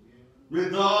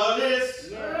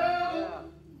 regardless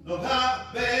of how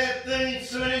bad things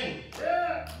seem,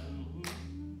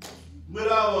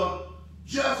 with our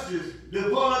Justice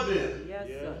Department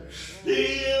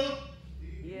still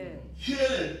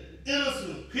killing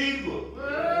innocent people,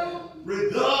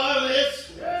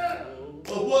 regardless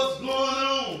of what's going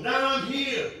on down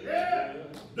here.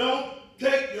 Don't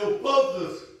take your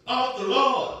focus off the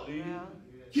Lord.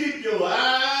 Keep your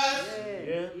eyes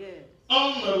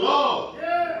on the Lord.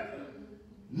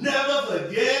 Never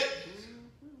forget,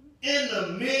 in the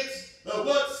midst of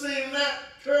what seemed like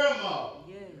turmoil,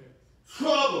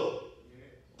 trouble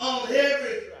on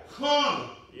every corner,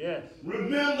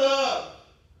 remember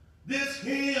this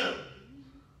hymn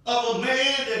of a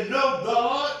man that knows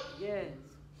God,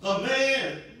 a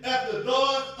man after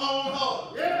God's own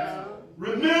heart.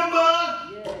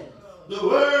 Remember the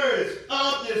words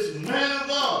of this man of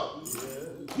God.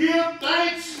 Give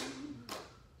thanks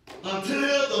unto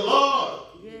the Lord,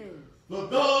 for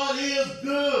God is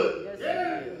good,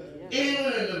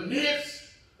 even in the midst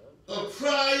of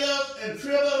trials and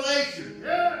tribulation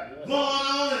going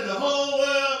on in the whole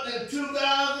world in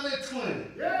 2020.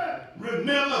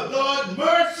 Remember, God's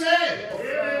mercy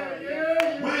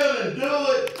will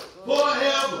endure it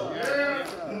forever.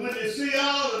 And when you see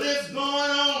all of this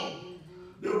going on,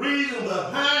 the reason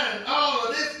behind all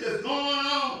of this that's going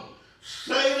on,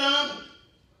 Satan,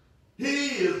 he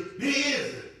is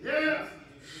busy.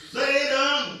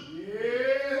 Satan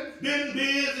been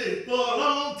busy for a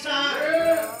long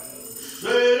time.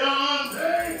 Satan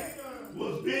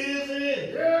was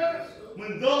busy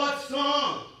when God's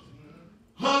son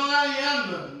hung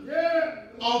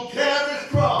on Calvary's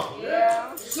cross.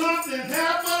 Something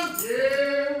happened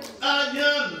out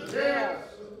yonder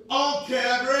on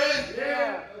Calvary.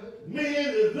 Men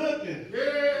is looking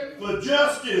for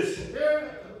justice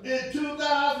in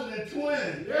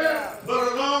 2020.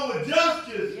 But along with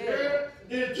justice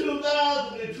in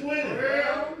 2020,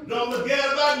 don't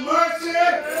forget about mercy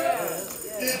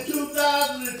in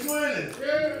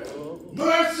 2020.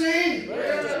 Mercy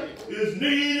is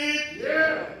needed,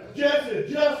 just as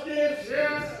justice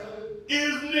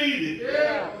is needed.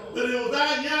 But it was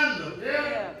out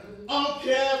yonder on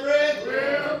Calvary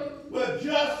where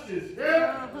justice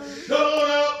showed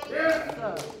up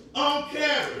on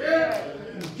Calvary.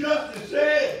 And justice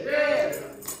said,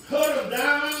 cut him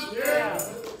down.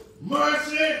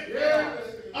 Mercy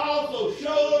also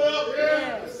showed up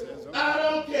out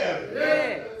on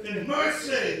Calvary. And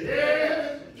mercy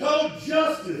told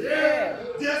justice,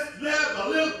 just have a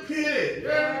little pity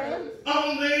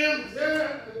on them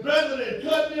rather than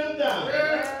cut them down.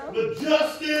 But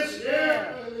justice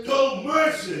told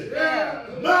mercy,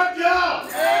 my job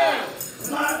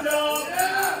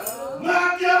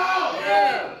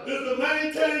is to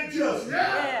maintain justice.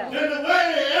 And the way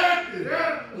they acted,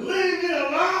 leave me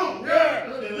alone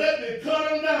and let me cut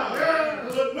them down.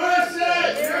 But mercy,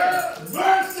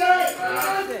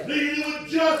 leading with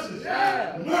justice.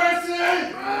 Mercy,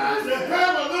 to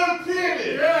have a little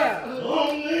pity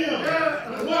on them.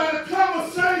 And while the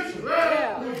conversation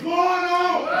was going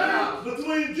on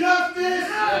between justice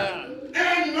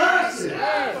and mercy,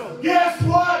 guess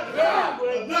what?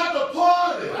 Another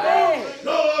party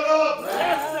showed up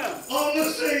on the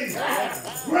scene.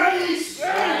 Grace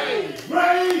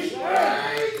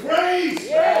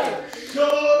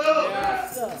showed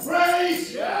up.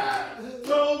 Grace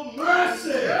told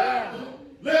mercy.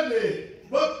 Let me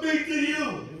speak to you.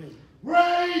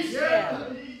 Grace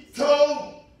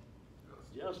told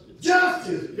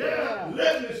justice.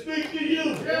 Let me speak to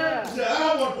you. Say,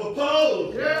 I want to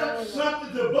propose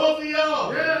something to both of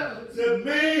y'all. Say,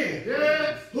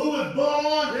 man who was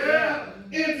born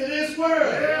into this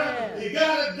world, he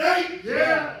got a date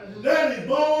that he's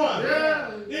born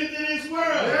into this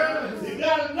world. He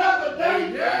got another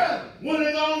date when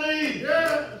he's going to leave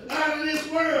out of this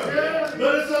world.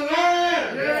 But it's a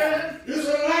line. It's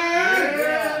a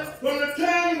line from the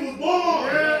time he was born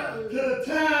to the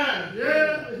time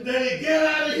that he get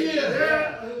out of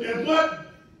here. And what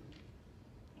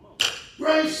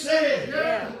Grace said,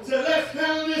 so let's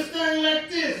handle this thing like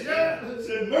this.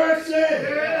 Said, mercy,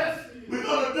 we're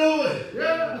going to do it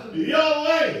your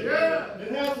way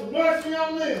and have some mercy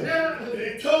on them. And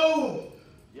he told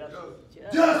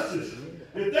justice,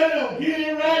 if they don't get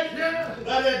it right,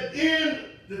 by the end,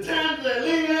 the time they're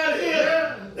leaving out of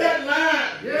here, that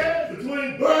line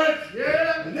between birth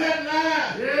and that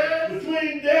line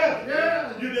between death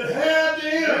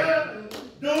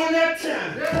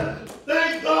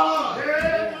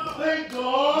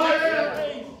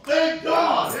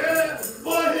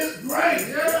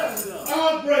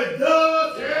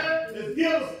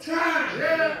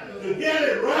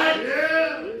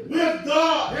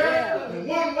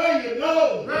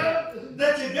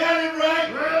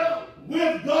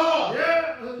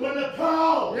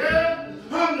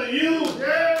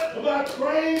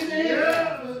praising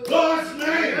God's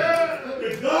name,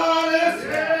 regardless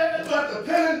about the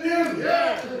pandemic,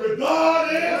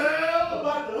 regardless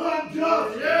about the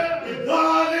unjust,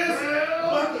 regardless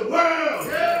about the world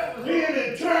being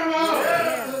in turmoil.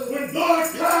 When God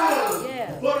calls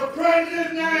for the praise His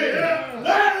name,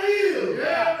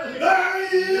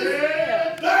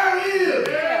 there is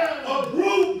a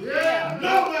group,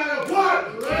 no matter what,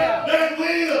 they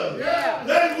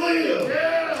will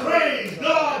praise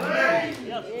God's name.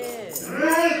 And who is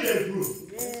that group?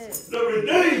 The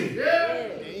redeemed,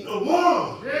 the one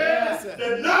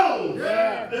that knows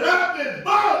that I've been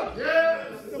bought with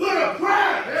a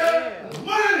price.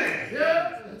 Money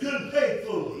couldn't pay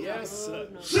for it. Yes, sir.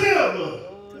 Silver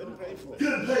Couldn't pay for it.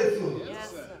 couldn't pay for it.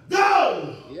 Yes, sir.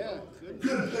 Gold Yeah.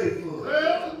 couldn't pay for it.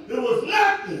 It was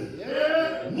nothing,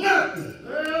 nothing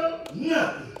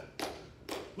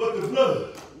but the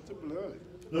blood The blood.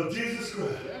 of Jesus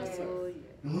Christ. Yes, sir.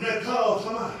 And when that call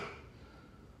come out,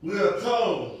 we are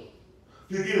called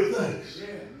to give thanks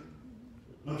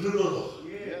unto the Lord.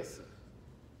 Yes, sir.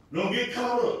 Don't get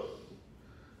caught up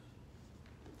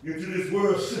into this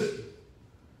world system.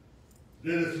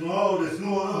 Then it's all that's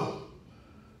going on.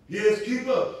 Yes, keep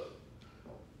up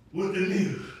with the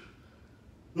news.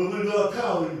 But when God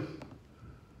calls you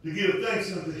to give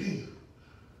thanks unto Him,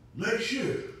 make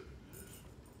sure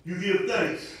you give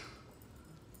thanks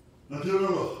unto the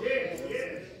Lord.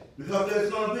 Because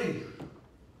there's going to be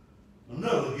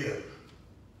another gift.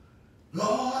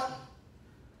 God,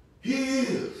 He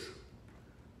is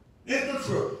in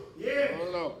control. Oh,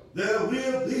 Lord. There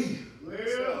will be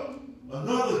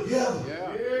another gathering.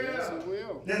 Yeah. Yes, it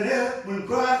will. Then there, when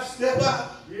Christ step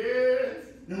out,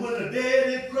 and when the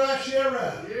dead in Christ shall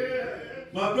rise,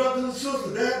 my brothers and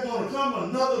sisters, there's going to come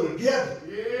another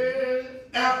gathering.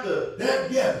 After that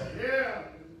gathering,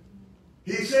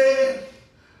 He said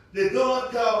that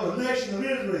God called the nation of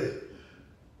Israel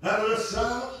out of the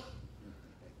south,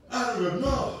 out of the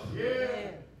north,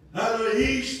 out of the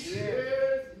east,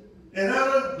 and out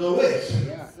of the west.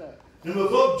 Yeah. And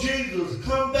before Jesus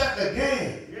come back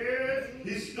again,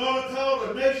 He's going to call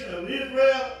the nation of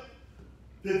Israel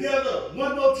together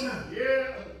one more time.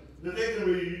 That they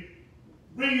can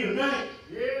reunite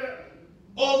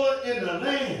over in the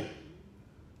land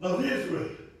of Israel.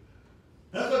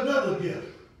 That's another gift.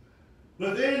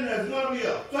 But then there's going to be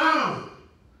a final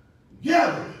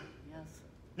gathering.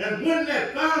 And when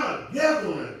that final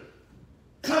gathering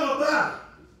come about,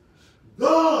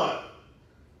 God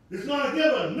is going to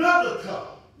give another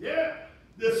call.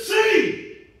 The seed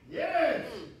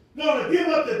going to give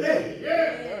up the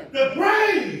day. The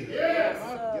brain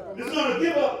is going to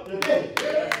give up the day.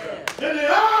 And they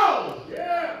all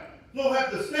going to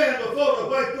have to stand before the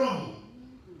white throne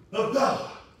of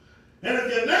God. And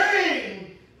if your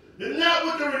name is not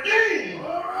with the redeemed, who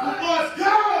was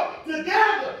called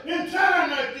together in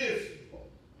time like this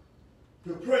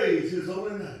to praise His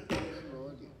holy name,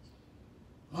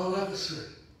 all I can say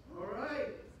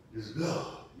is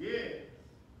God,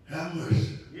 have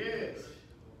mercy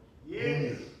on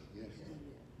you.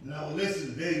 Now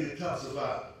listen, David talks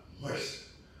about mercy.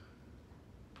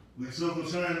 We're so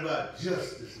concerned about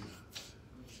justice now.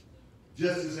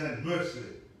 Justice and mercy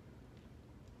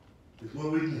is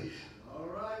what we need.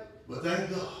 But thank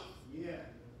God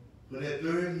for that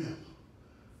third member.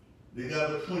 They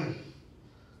got between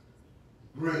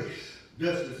grace,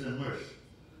 justice, and mercy.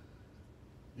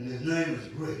 And His name is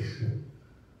grace.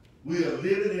 We are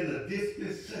living in a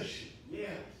dispensation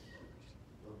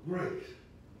of grace.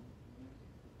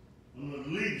 Under the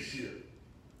leadership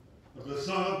of the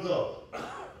Son of God,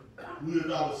 who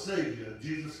is our Savior,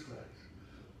 Jesus Christ.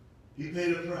 He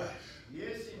paid a price.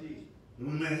 That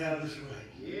we may have this right.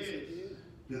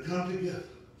 To come together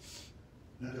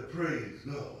and to praise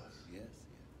God's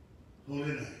holy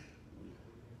name.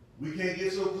 We can't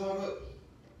get so caught up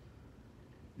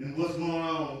in what's going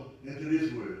on into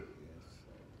this world.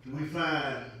 We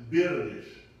find bitterness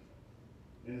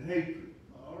and hatred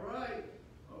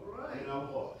in our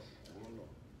hearts.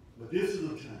 But this is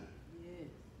the time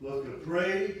for us to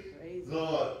praise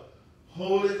God's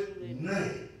holy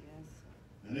name.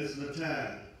 And this is the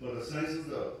time for the saints of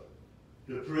God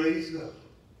to praise God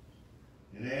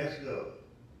and ask God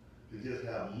to just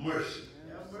have mercy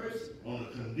on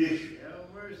the condition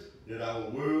that our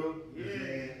world is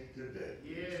in today.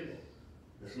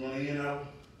 That's going to end our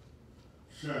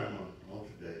sermon on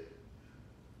today.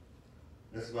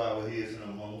 Let's bow our heads in a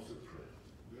moment of prayer.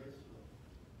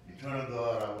 Eternal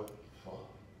God, our Father.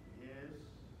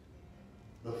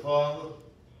 The Father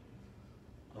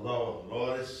of our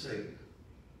Lord and Savior,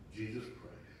 Jesus Christ.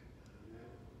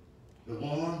 The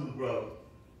one who brought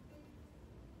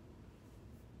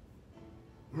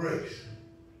grace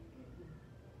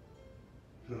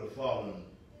to the fallen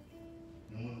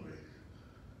human race.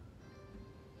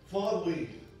 Father, we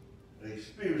are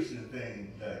experiencing things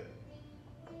that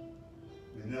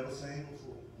we've never seen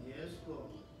before. Yes, Lord.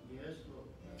 Yes, Lord.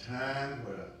 A time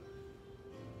where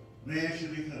man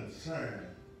should be concerned,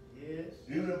 Yes.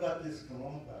 even about this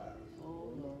coronavirus.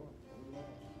 Oh, Lord.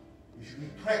 You should be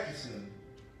practicing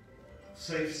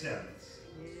safe standards.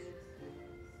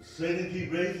 Yes. Satan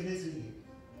keep raising his head.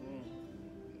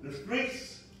 The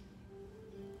streets,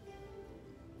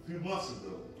 a few months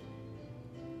ago,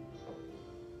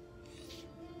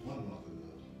 1 month ago,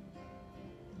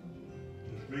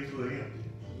 the streets were empty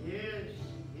Yes.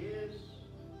 Yes.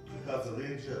 because of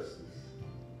injustice.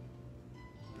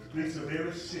 The streets of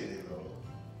every city, Lord,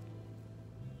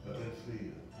 have been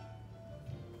filled.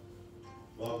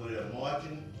 Father, they are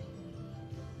marching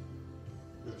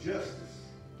for justice.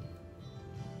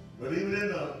 But even in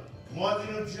the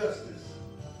marching of justice,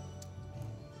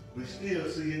 we still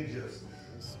see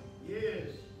injustice. Yes.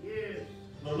 Yes.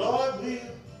 The Lord, we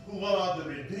who are the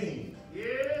redeemed,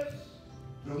 Yes.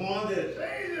 the one that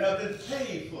have been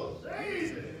paid for,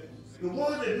 the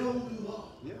one that know who you are,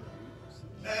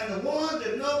 and the one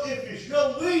that know if it's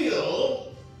your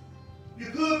will, you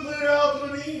could put it all to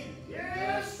an end.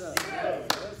 Yes.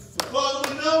 Yes. Father,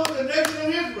 we know the nation of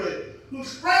Israel, who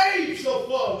strayed so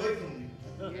far away from you.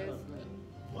 Yes, Lord.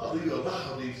 Father, you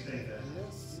allow these things to happen.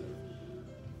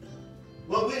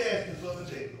 What we're asking for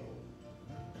today,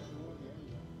 Lord,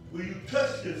 will you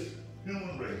touch this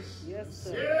human race? Yes,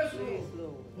 sir. Yes, Please,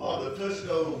 Lord. Father, touch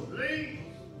those Please.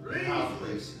 in high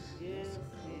places. Yes,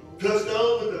 yes. Touch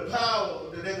those with the power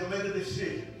that they can make a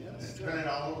decision and turn it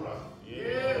all around.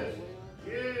 Yes.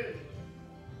 Yes.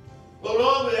 But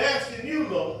Lord, we're asking you,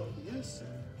 Lord,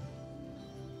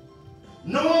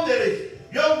 knowing that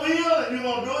it's your will and you're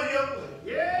going to do it your way.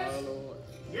 Yes.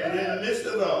 And in the midst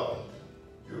of it all,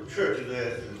 your church is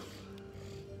asking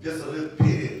just a little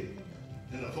pity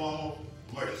in the form of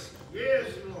mercy.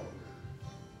 Yes, Lord.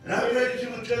 And I pray that you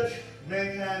would touch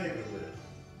mankind everywhere.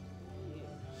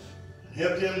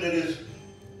 Help them that is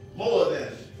more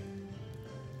than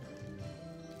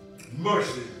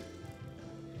mercy,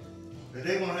 that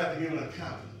they're going to have to give an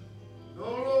account Oh,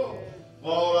 Lord.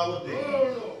 for all our days.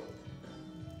 Oh, Lord.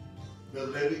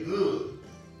 Whether they be good,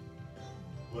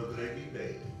 whether they be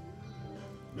bad.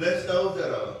 Bless those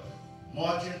that are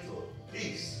marching for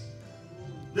peace.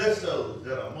 Bless those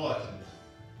that are marching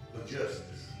for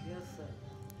justice. Yes, sir.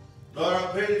 Lord, I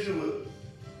pray that you would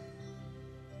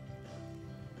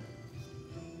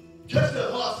touch the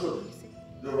hearts of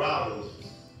the robbers,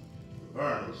 the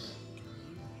burners.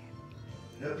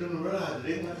 Help them to realize that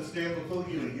they have to stand before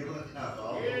you and give an account for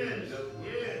all those Yes. injustices.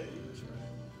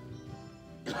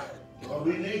 Yes. Lord,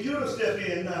 we need you to step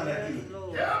in now that Yes, you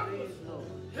Lord. Help. Please, Lord.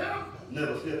 Help.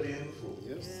 never stepped in before.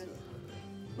 Yes.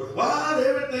 But while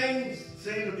everything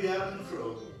seemed to be out of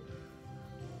control,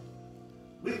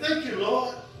 we thank you,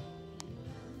 Lord.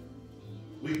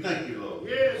 We thank you, Lord.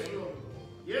 Yes, Lord.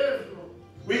 Yes, Lord.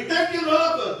 We thank you,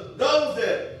 Lord, for those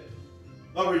that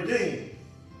are redeemed,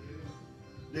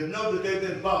 that know that they've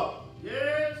been bought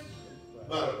Yes.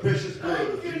 by the precious blood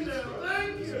of Thank you, Jesus now.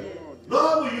 Christ. Thank you.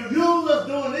 Lord, will you use us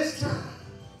during this time?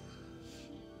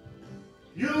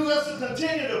 Use us to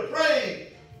continue to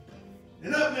pray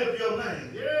and uplift your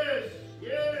name. Yes.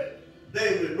 Yes.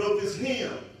 David wrote this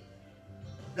hymn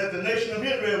that the nation of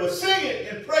Israel was singing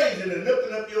and praising and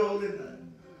lifting up your holy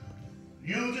name.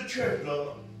 Use the church,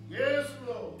 Lord. Yes,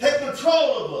 Lord. Take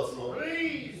control of us, Lord.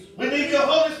 Please. We need your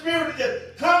Holy Spirit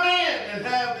to come in and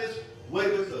have this way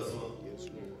with us, Lord.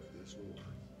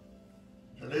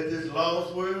 To let this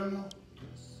lost world know.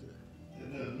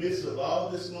 In the midst of all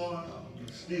this going on, you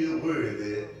still worthy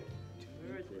there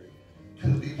to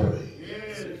be praised.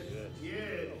 Yes.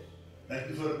 Yes. Thank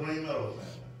you for the Green Meadow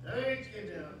family. Thank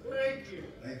you now. Thank you.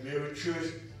 Thank you, every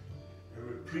church,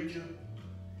 every preacher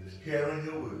that's carrying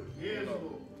your word. Yes,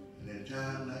 Lord. And in a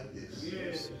time like this,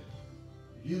 Yes.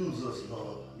 use us,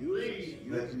 Lord, Please.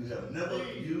 like you have never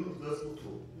used us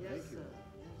before. Yes, sir.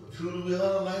 For truly we are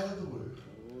the light of the world.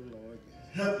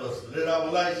 Help us to let our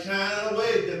light shine in a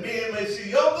way that men may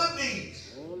see your good deeds.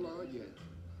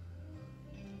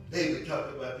 David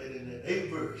talked about that in that 8th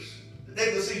verse. That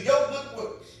they can see your good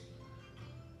works.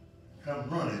 Come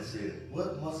running and say,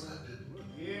 what must I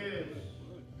do Yes.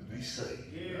 to be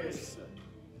saved? Yes.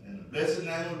 In the blessed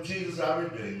name of Jesus, our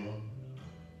Redeemer,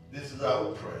 this is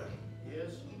our prayer.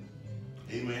 Yes.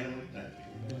 Amen, and we thank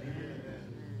you.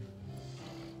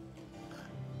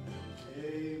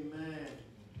 Amen.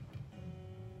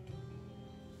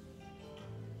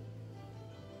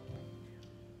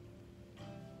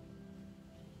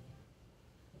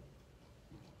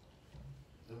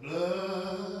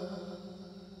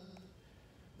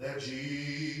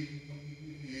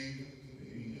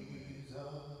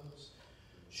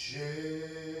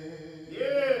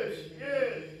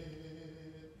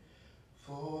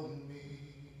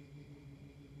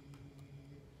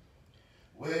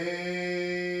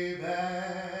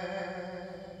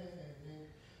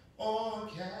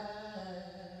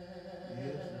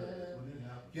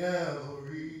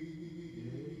 Calvary,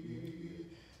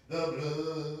 the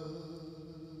blood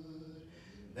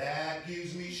that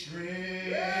gives me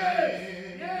strength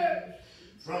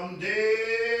from day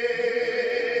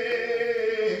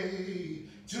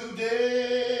to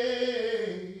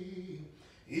day.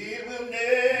 It will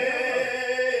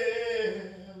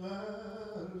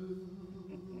never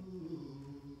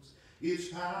lose its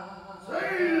power.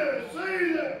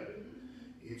 Say that.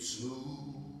 It smooths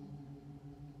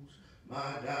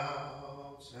my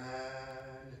doubts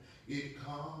and it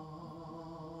calms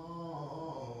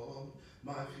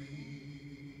my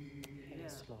fears.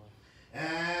 Yes, Lord.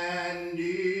 And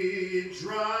it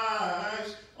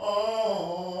dries all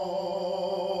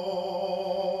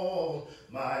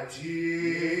my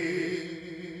tears.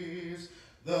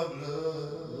 The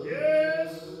blood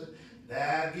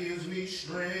that gives me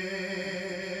strength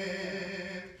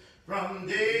from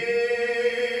day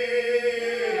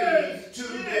to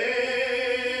day.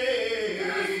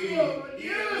 You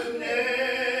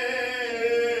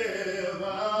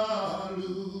never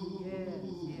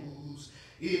lose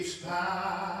its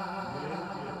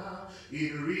power.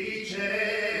 It reaches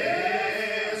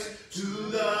to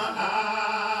the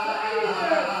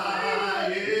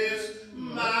highest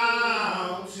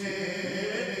mountain.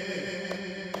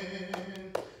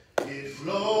 It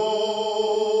flows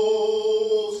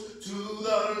to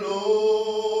the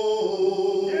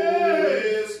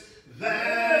lowest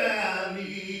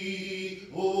valley.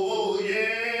 Oh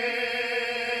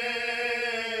yes,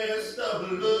 the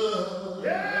blood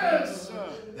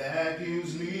that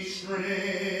gives me strength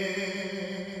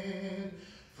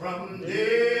from day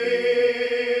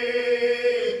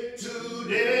to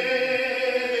day.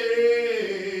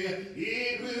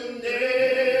 It will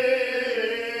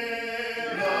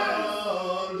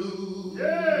never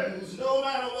lose. No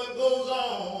matter what goes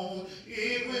on,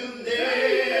 it will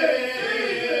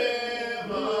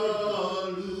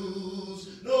never lose.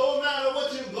 No matter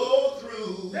what you go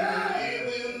through, it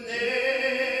will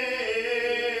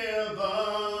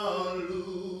never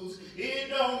lose. It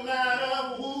don't matter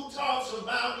who talks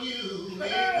about you, it will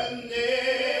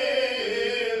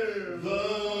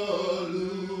never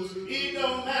lose. It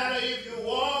don't matter if you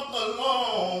walk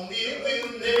alone, it will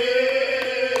never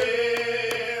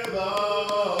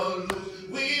lose.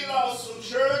 We lost some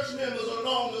church members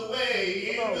along the way,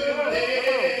 it will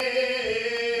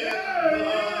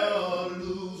never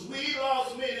lose. We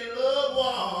lost many loved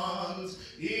ones,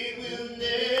 it will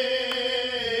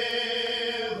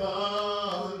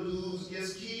never lose.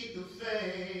 Just keep the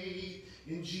faith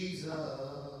in Jesus.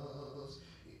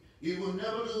 It will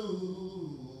never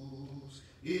lose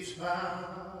its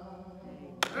power.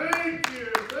 Thank you,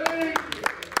 thank you.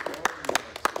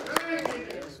 Thank you.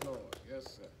 Yes, Lord. Yes,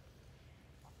 sir.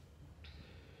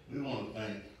 We want to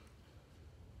thank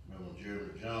Reverend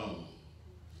Gilbert Jones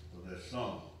for that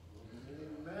song.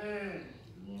 Amen.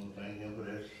 We want to thank him for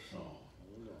that song.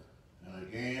 And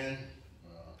again,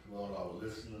 to all our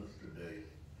listeners today,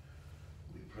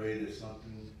 we pray that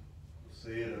something was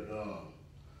said or done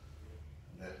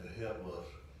that could help us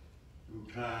through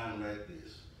time like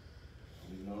this.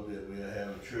 We know that we are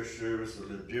having church service a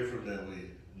little different than we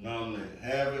normally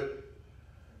have it.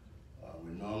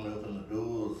 We normally open the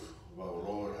doors of our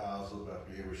Lord's house up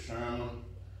after every sermon,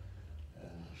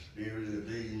 and the Spirit is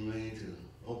leading me to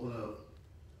open up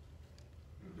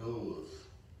the doors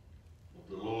of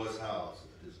the Lord's house at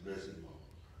this blessed moment.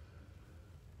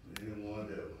 For anyone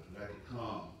that would like to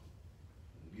come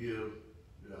and give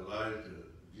their life to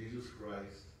Jesus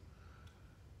Christ,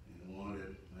 anyone that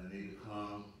may need to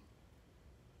come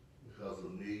because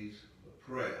of needs of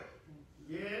prayer,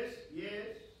 Yes, yes.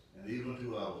 and even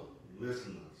to our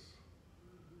listeners,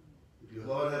 if your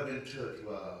heart has been touched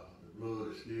while the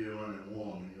blood is still running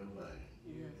warm in your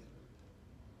veins,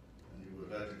 and you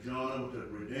would like to join up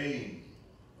with the redeemed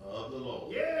of the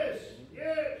Lord, Yes,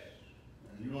 yes.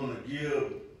 and you want to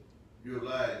give your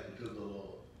life to the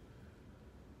Lord,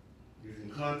 you can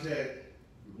contact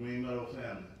the Green Meadow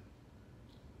family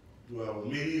through our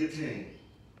media team,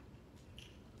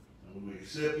 and we will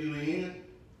accept you in.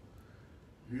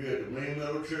 If you're at the Green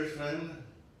Meadow Church family,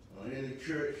 or any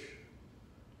church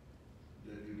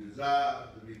that you desire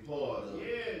to be part of.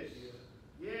 Yes,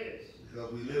 yes.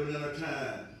 Because we live in a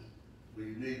time where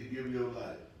you need to give your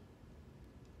life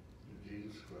to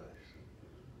Jesus Christ.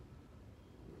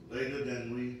 Later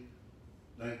than we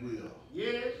think we are.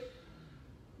 Yes.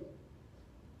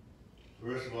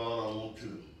 First of all, I want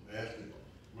to ask the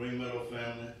Green Meadow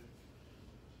family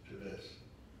to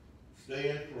stay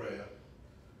in prayer.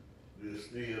 We're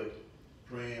still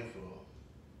praying for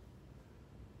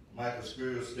Michael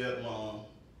Spears' stepmom,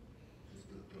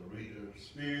 Sister Rita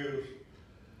Spears,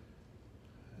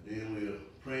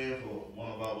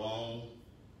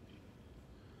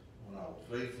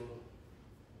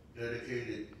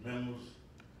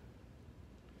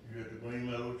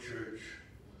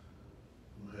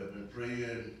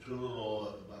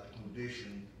 Lord about the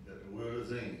condition that the world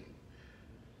is in.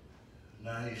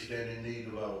 Now he's standing in need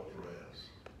of our prayers.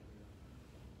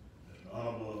 As the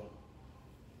Honorable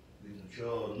Deacon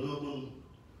Charles Newman,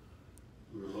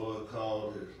 who the Lord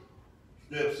called his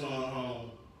stepson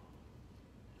home,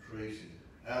 Tracy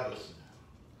Addison.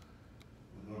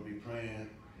 We're going to be praying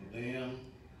for them,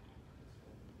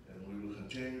 and we will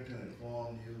continue to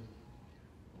inform you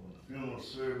when the funeral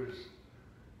service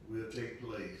will take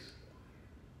place.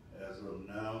 As of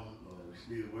now, we're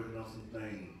still working on some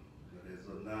things, but as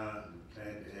of now, we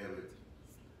plan to have it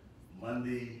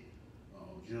Monday,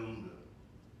 June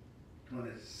the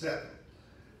 22nd,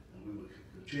 and we will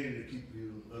continue to keep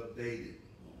you updated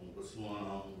on what's going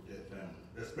on with that family.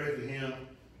 Let's pray for him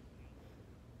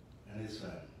and his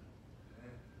family.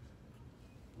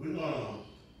 We're going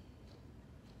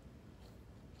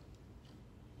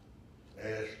to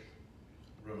ask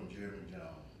Reverend Jeremy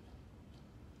Jones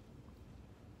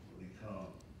when he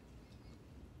comes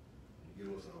and give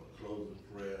us our closing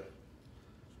prayer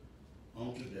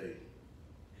on today.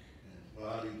 And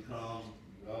while he comes,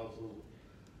 we also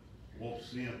want to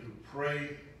see him to pray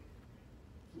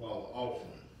for our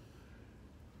offering.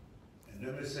 And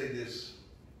let me say this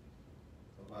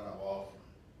about our offering.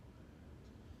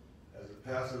 As a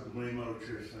pastor of the Green Meadow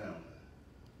Church family,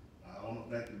 I want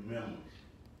to thank the members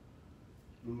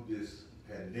through this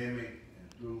pandemic and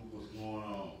through what's going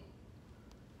on,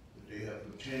 that they have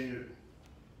continued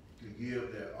to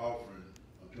give their offering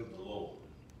unto the Lord.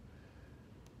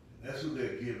 And that's who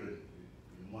they're giving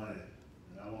the money.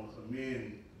 And I want to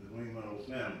commend the Green Meadow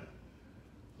family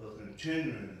for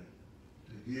continuing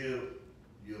to give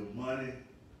your money,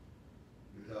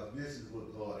 because this is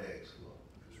what God asks for.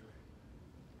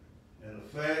 And the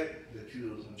fact that you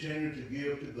will continue to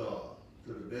give to God,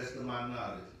 to the best of my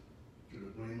knowledge, to the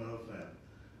Green Meadow family,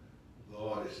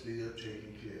 God is still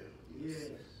taking care of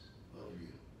you.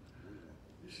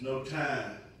 It's no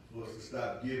time for us to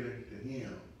stop giving to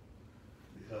him,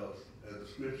 because as the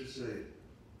scripture says,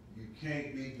 you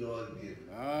can't be God-given.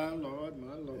 My Lord,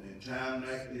 my Lord. And in time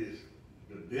like this,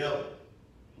 the devil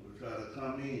will try to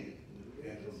come in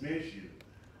and convince you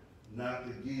not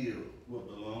to give what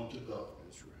belongs to God.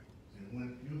 That's right.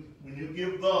 And when you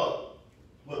give God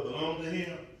what belongs to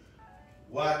him,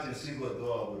 watch and see what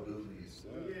God will do for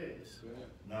you. Yes, sir.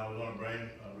 Now we're going to bring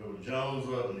Reverend Jones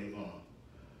up, and he's going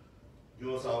to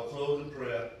give us our closing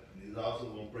prayer, and he's also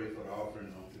going to pray for the offering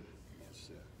on today. Yes,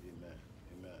 sir. Amen.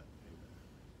 Amen.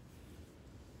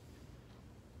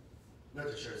 Let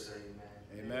the church say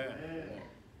amen. Amen. Amen.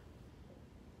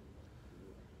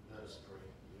 Let us pray.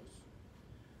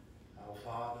 Our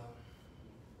Father,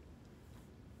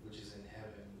 which is in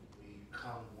heaven, we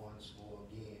come once more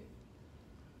again.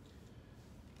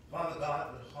 Father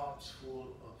God, with hearts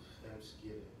full of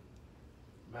thanksgiving.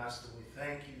 Master, we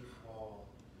thank you for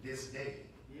this day.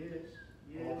 Yes.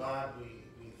 Oh God,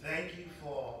 we thank you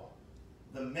for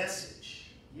the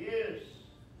message. Yes.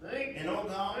 Thank you. And oh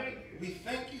God, Thank you. we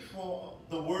thank you for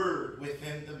the word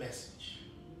within the message.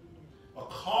 A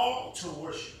call to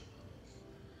worship.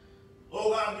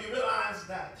 Oh God, we realize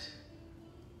that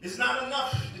it's not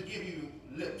enough to give you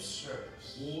lip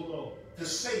service. Oh, Lord. To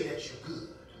say that you're good.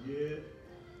 Yeah.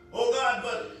 Oh God,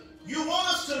 but you want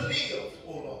us to live,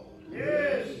 oh Lord.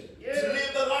 Yes. Yes. To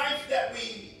live the life that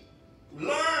we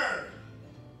learned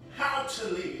how to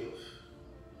live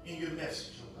in your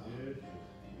message, oh God. Yes.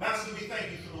 Master, we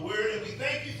thank you for the word, and we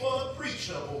thank you for the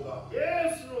preacher, oh God.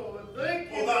 Yes, Lord.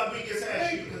 Thank you. Oh God, we just ask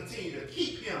Thank you to continue to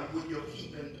keep him with your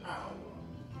keeping power.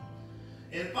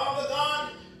 And Father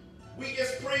God, we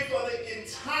just pray for the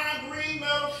entire Green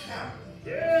Meadow family.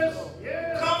 Yes.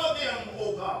 Yes. Cover them,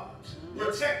 oh God.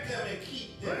 Protect them and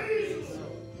keep them. Praise the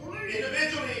Lord.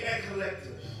 Individually and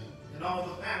collective. And all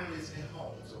the families and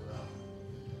homes, oh God.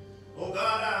 Oh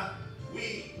God,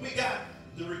 we got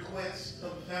the request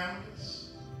of the families.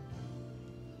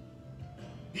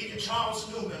 Deacon Charles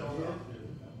Newman, oh God.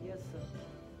 Yes, sir.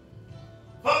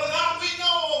 Father God, we know,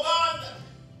 oh God, that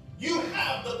you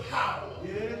have the power.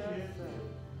 Yes.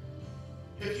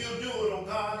 If you do it, oh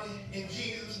God, in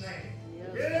Jesus' name.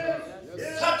 Yes.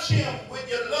 Yes. Touch him with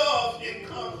your love and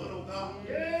comfort, oh God.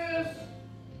 Yes.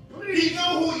 He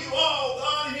know who you are, oh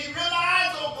God, and he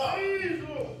realized, oh God, Praise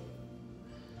the Lord.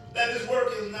 that his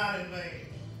work is not in vain.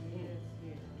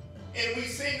 And we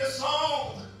sing the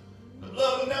song, the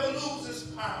blood will never lose its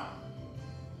power.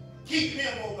 Keep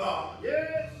him, oh God.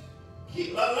 Yes.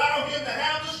 Allow him to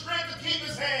have the strength to keep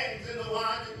his hands in the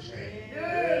winding chain.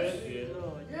 Yes.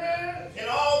 Lord. Yes. And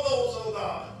all those, oh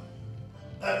God,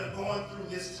 that are going through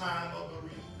this time of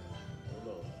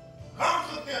bereavement.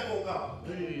 Comfort them, oh God.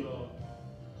 Hey, Lord.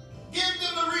 Give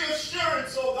them the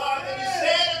reassurance, oh God, that you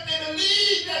said if they believe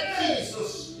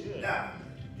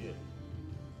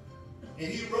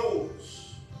and he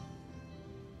rose.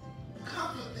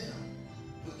 Comfort them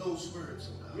with those words,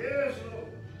 oh God. Yes, Lord.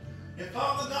 And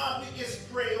Father God, we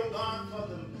just pray, oh God, for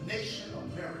the nation of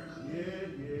America.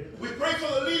 We pray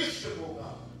for the leadership, oh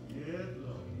God.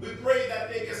 We pray that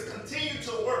they just continue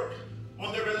to work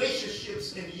on their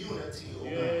relationships in unity, oh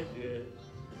God.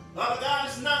 Father God,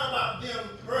 it's not about them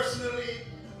personally,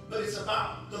 but it's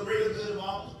about the greater good of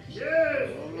all the people.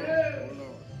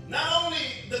 Not only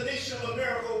the nation of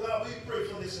America, oh God, we pray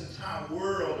for this entire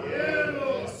world.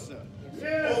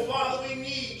 Oh Father, we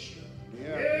need you.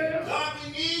 God,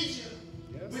 we need you.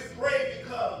 We pray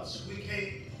because we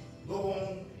can't go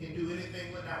on and do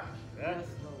anything without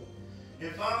you.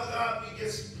 And Father God, we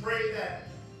just pray that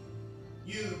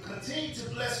you continue to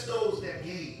bless those that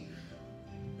gave.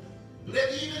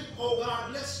 Even, oh God,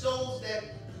 bless those that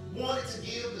wanted to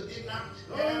give but did not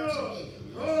have to give.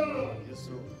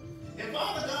 And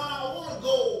Father God, I want to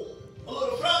go a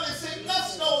little further and say,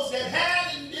 bless those that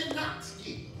had and did not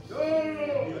give.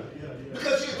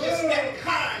 Because you're just that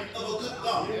kind of a good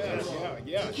God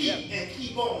to keep and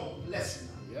keep on blessing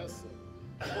them.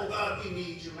 Oh God, we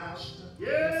need you, Master.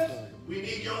 We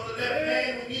need you on the left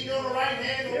hand. We need you on the right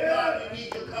hand. Oh God, we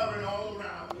need you covering all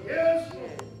around.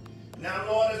 Now,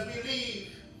 Lord, as we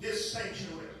leave this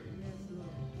sanctuary,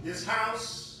 this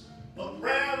house of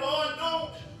prayer, Lord,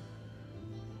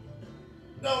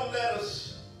 don't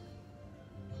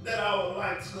let our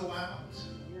lights go out.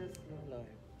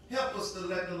 Help us to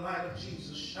let the light of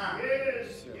Jesus shine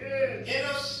in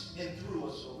us and through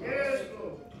us, oh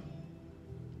God.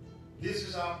 This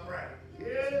is our prayer.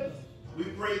 We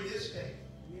pray this day.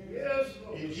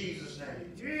 In Jesus'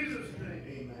 name.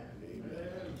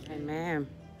 Amen. Amen.